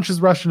punches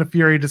Rush in a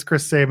fury, does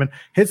Chris Sabin,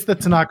 hits the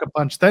Tanaka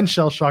punch, then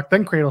shell shock,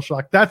 then cradle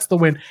shock. That's the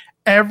win.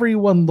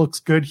 Everyone looks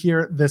good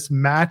here. This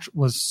match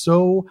was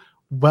so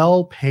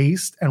well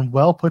paced and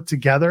well put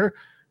together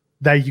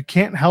that you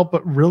can't help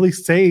but really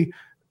say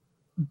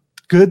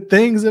good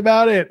things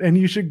about it. And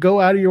you should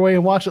go out of your way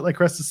and watch it. Like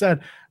Cresta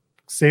said,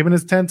 Sabin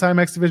is 10-time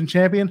X Division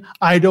champion.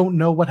 I don't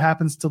know what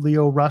happens to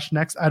Lio Rush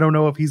next. I don't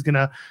know if he's going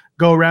to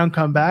go around,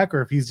 come back,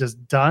 or if he's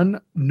just done.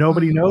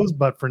 Nobody knows.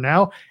 But for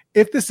now,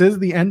 if this is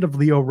the end of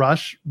Lio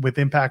Rush with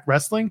Impact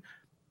Wrestling,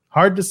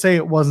 hard to say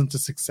it wasn't a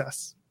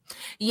success.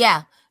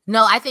 Yeah.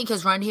 No, I think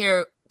his run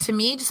here, to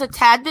me, just a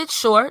tad bit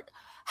short.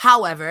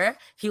 However,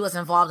 he was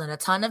involved in a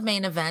ton of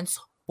main events,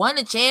 won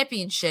a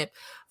championship,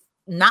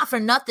 not for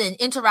nothing,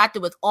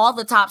 interacted with all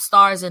the top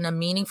stars in a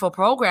meaningful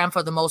program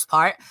for the most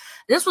part.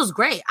 This was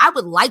great. I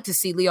would like to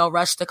see Lio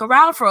Rush stick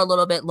around for a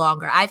little bit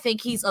longer. I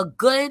think he's a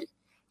good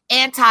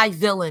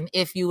anti-villain,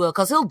 if you will,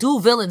 because he'll do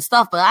villain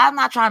stuff, but I'm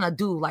not trying to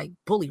do like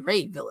Bully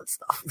Ray villain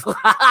stuff.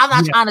 I'm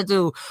not trying to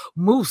do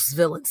Moose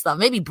villain stuff.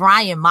 Maybe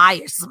Brian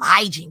Myers, some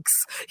hijinks.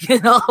 You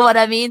know what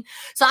I mean?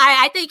 So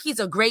I think he's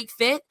a great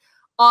fit.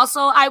 Also,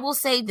 I will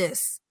say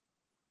this.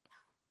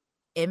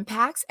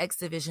 Impact's X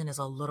Division is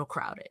a little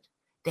crowded.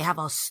 They have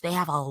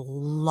a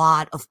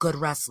lot of good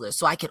wrestlers.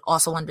 So I can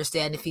also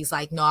understand if he's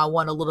like, no, I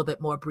want a little bit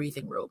more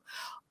breathing room.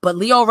 But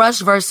Lio Rush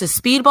versus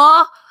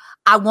Speedball,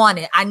 I want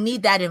it. I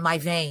need that in my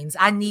veins.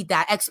 I need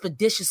that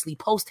expeditiously,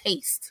 post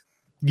haste.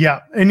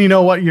 Yeah. And you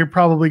know what? You're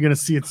probably going to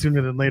see it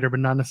sooner than later,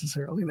 but not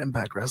necessarily in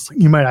Impact Wrestling.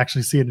 You might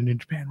actually see it in New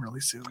Japan really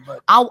soon.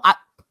 But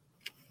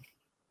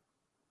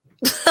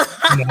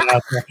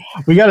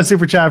we got a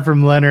super chat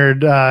from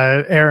Leonard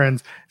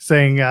Aarons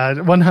saying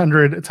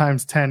 100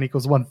 times 10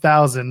 equals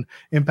 1,000.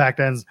 Impact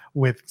ends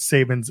with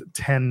Sabin's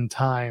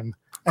 10-time.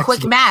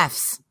 Quick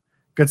maths.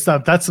 Good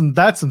stuff. That's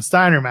some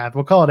Steiner math.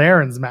 We'll call it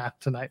Aaron's math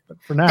tonight.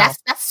 But for now,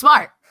 that's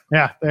smart.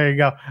 Yeah, there you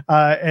go.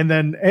 And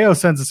then AO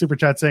sends a super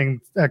chat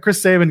saying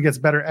Chris Sabin gets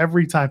better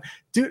every time.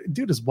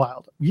 Dude is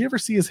wild. You ever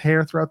see his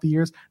hair throughout the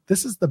years?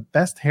 This is the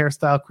best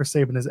hairstyle Chris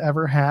Sabin has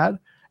ever had.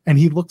 And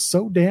he looks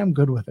so damn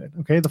good with it.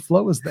 Okay. The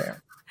flow is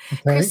there.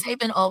 Okay? Chris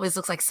Sabin always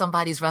looks like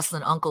somebody's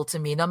wrestling uncle to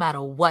me, no matter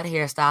what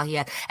hairstyle he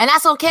has. And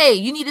that's okay.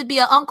 You need to be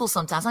an uncle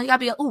sometimes. You gotta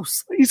be a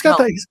oos. He's got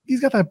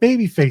that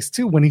baby face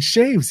too. When he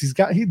shaves,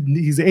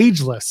 he's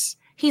ageless.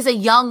 He's a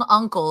young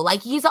uncle.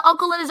 Like he's an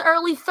uncle in his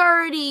early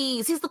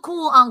 30s. He's the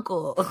cool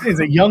uncle. He's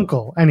a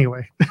youncle.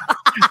 Anyway.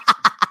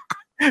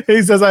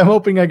 He says, I'm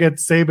hoping I get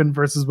Sabin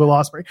versus Will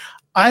Ospreay.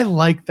 I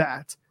like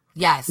that.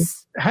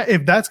 Yes.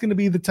 If that's going to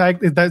be the tag,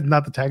 if that's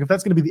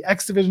going to be the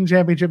X Division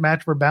Championship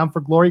match for Bound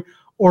for Glory,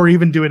 or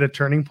even do it at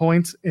Turning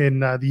Point in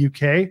the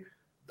UK,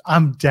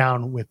 I'm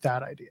down with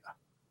that idea.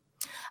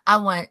 I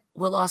want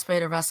Will Ospreay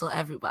to wrestle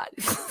everybody.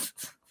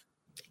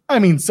 I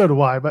mean, so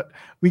do I, but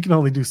we can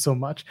only do so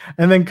much.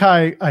 And then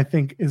Kai, I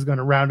think, is going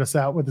to round us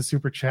out with a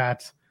super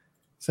chat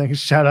saying,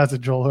 shout out to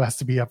Joel, who has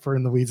to be up for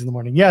In the Weeds in the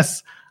morning.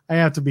 Yes, I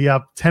have to be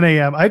up 10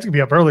 a.m. I have to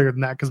be up earlier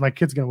than that because my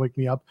kid's going to wake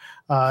me up.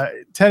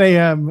 10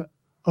 a.m.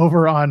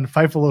 over on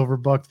Fightful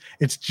Overbooked.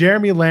 It's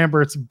Jeremy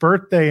Lambert's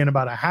birthday in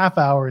about a half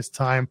hour's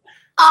time.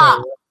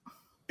 So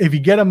if you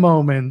get a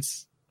moment,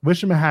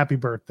 wish him a happy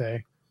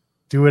birthday.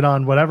 Do it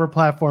on whatever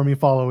platform you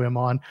follow him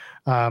on.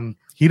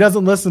 He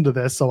doesn't listen to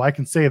this, so I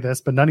can say this,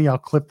 but none of y'all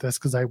clip this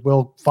because I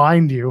will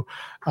find you.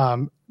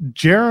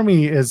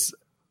 Jeremy is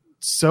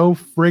so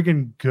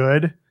friggin'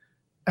 good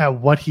at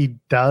what he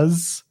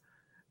does.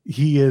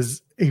 He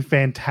is a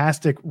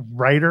fantastic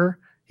writer.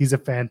 He's a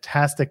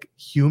fantastic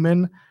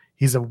human.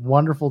 He's a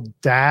wonderful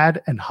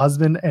dad and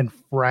husband and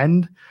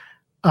friend.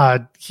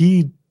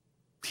 He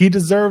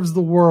deserves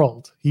the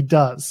world. He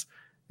does.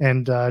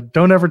 And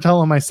don't ever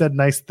tell him I said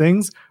nice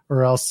things,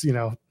 or else,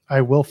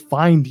 I will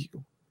find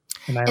you.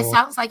 And it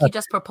sounds like you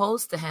just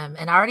proposed to him.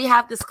 And I already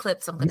have this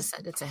clip, so I'm going to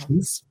send it to him.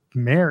 He's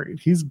married.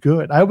 He's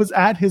good. I was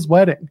at his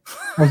wedding.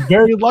 I was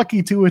very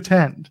lucky to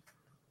attend.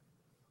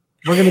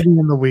 We're going to be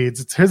in the weeds.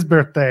 It's his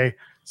birthday.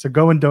 So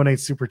go and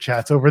donate super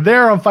chats over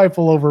there on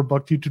Fightful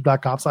Overbooked,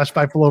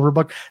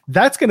 youtube.com/FightfulOverbooked.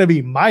 That's going to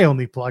be my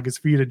only plug, is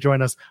for you to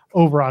join us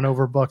over on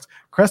Overbooked.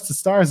 Cresta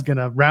Star is going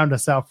to round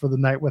us out for the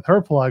night with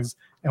her plugs,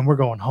 and we're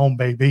going home,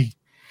 baby.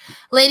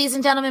 Ladies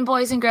and gentlemen,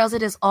 boys and girls,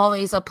 it is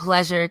always a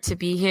pleasure to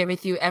be here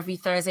with you every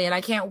Thursday, and I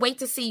can't wait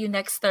to see you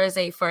next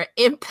Thursday for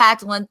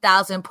Impact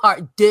 1000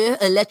 Part 2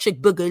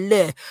 Electric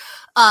Boogaloo.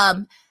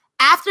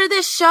 After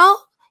this show,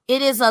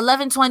 it is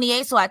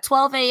 11:28, so at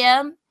 12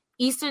 a.m.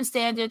 Eastern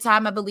Standard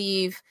Time, I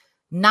believe,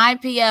 9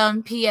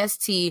 p.m.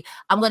 PST,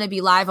 I'm going to be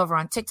live over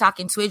on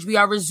TikTok and Twitch. We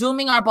are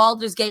resuming our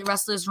Baldur's Gate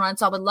Wrestlers run,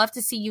 so I would love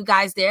to see you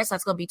guys there. So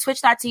that's going to be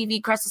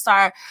twitch.tv,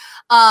 CrestaStar,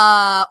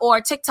 or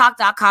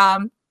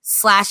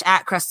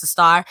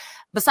TikTok.com/@CrestaStar.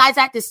 Besides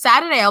that, this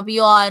Saturday, I'll be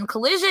on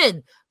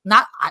Collision.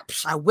 I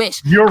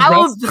wish. You're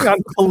wrestling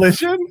on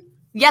Collision?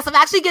 Yes, I'm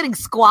actually getting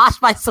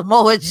squashed by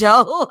Samoa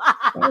Joe.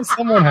 Well,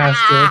 someone has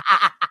to.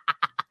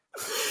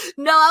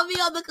 No, I'll be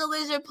on the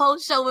Collision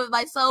post show with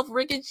myself,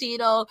 Rick and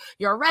Chino,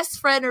 your best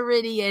friend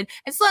Iridian,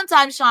 and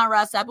sometimes Sean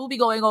Rossap. We'll be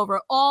going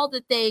over all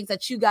the things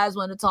that you guys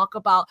want to talk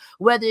about,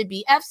 whether it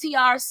be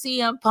FTR,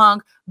 CM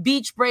Punk,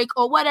 Beach Break,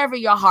 or whatever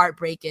your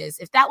heartbreak is.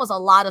 If that was a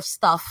lot of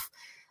stuff,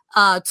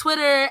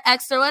 Twitter,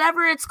 X, or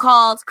whatever it's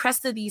called,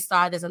 Cresta D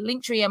Star, there's a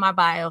link tree in my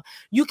bio.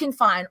 You can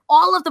find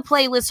all of the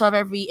playlists of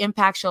every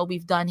Impact show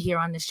we've done here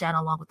on this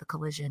channel, along with the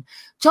Collision.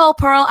 Joel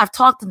Pearl, I've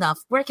talked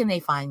enough. Where can they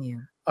find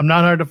you? I'm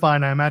not hard to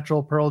find. I'm at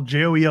Joel Pearl,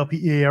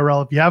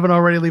 JoelPearl. If you haven't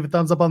already, leave a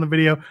thumbs up on the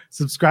video.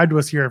 Subscribe to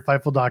us here at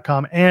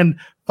Fightful.com and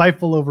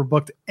Fightful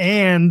Overbooked.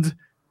 And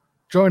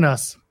join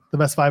us, the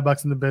best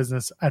 $5 in the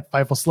business, at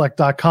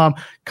FightfulSelect.com.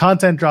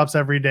 Content drops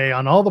every day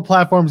on all the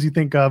platforms you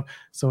think of.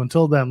 So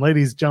until then,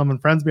 ladies, gentlemen,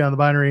 friends beyond the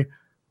binary,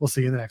 we'll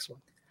see you in the next one.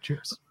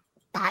 Cheers.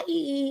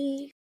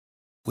 Bye.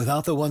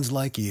 Without the ones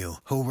like you,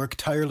 who work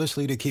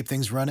tirelessly to keep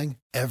things running,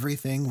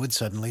 everything would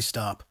suddenly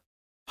stop.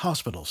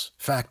 Hospitals,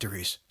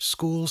 factories,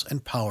 schools,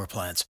 and power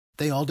plants,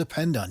 they all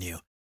depend on you.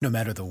 No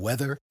matter the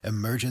weather,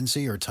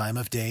 emergency, or time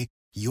of day,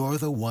 you're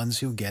the ones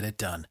who get it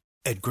done.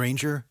 At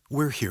Grainger,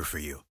 we're here for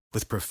you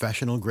with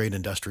professional-grade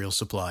industrial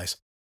supplies.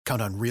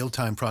 Count on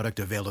real-time product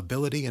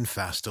availability and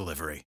fast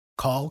delivery.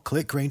 Call,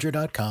 click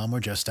Grainger.com, or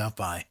just stop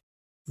by.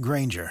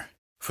 Grainger,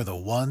 for the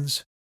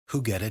ones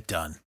who get it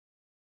done.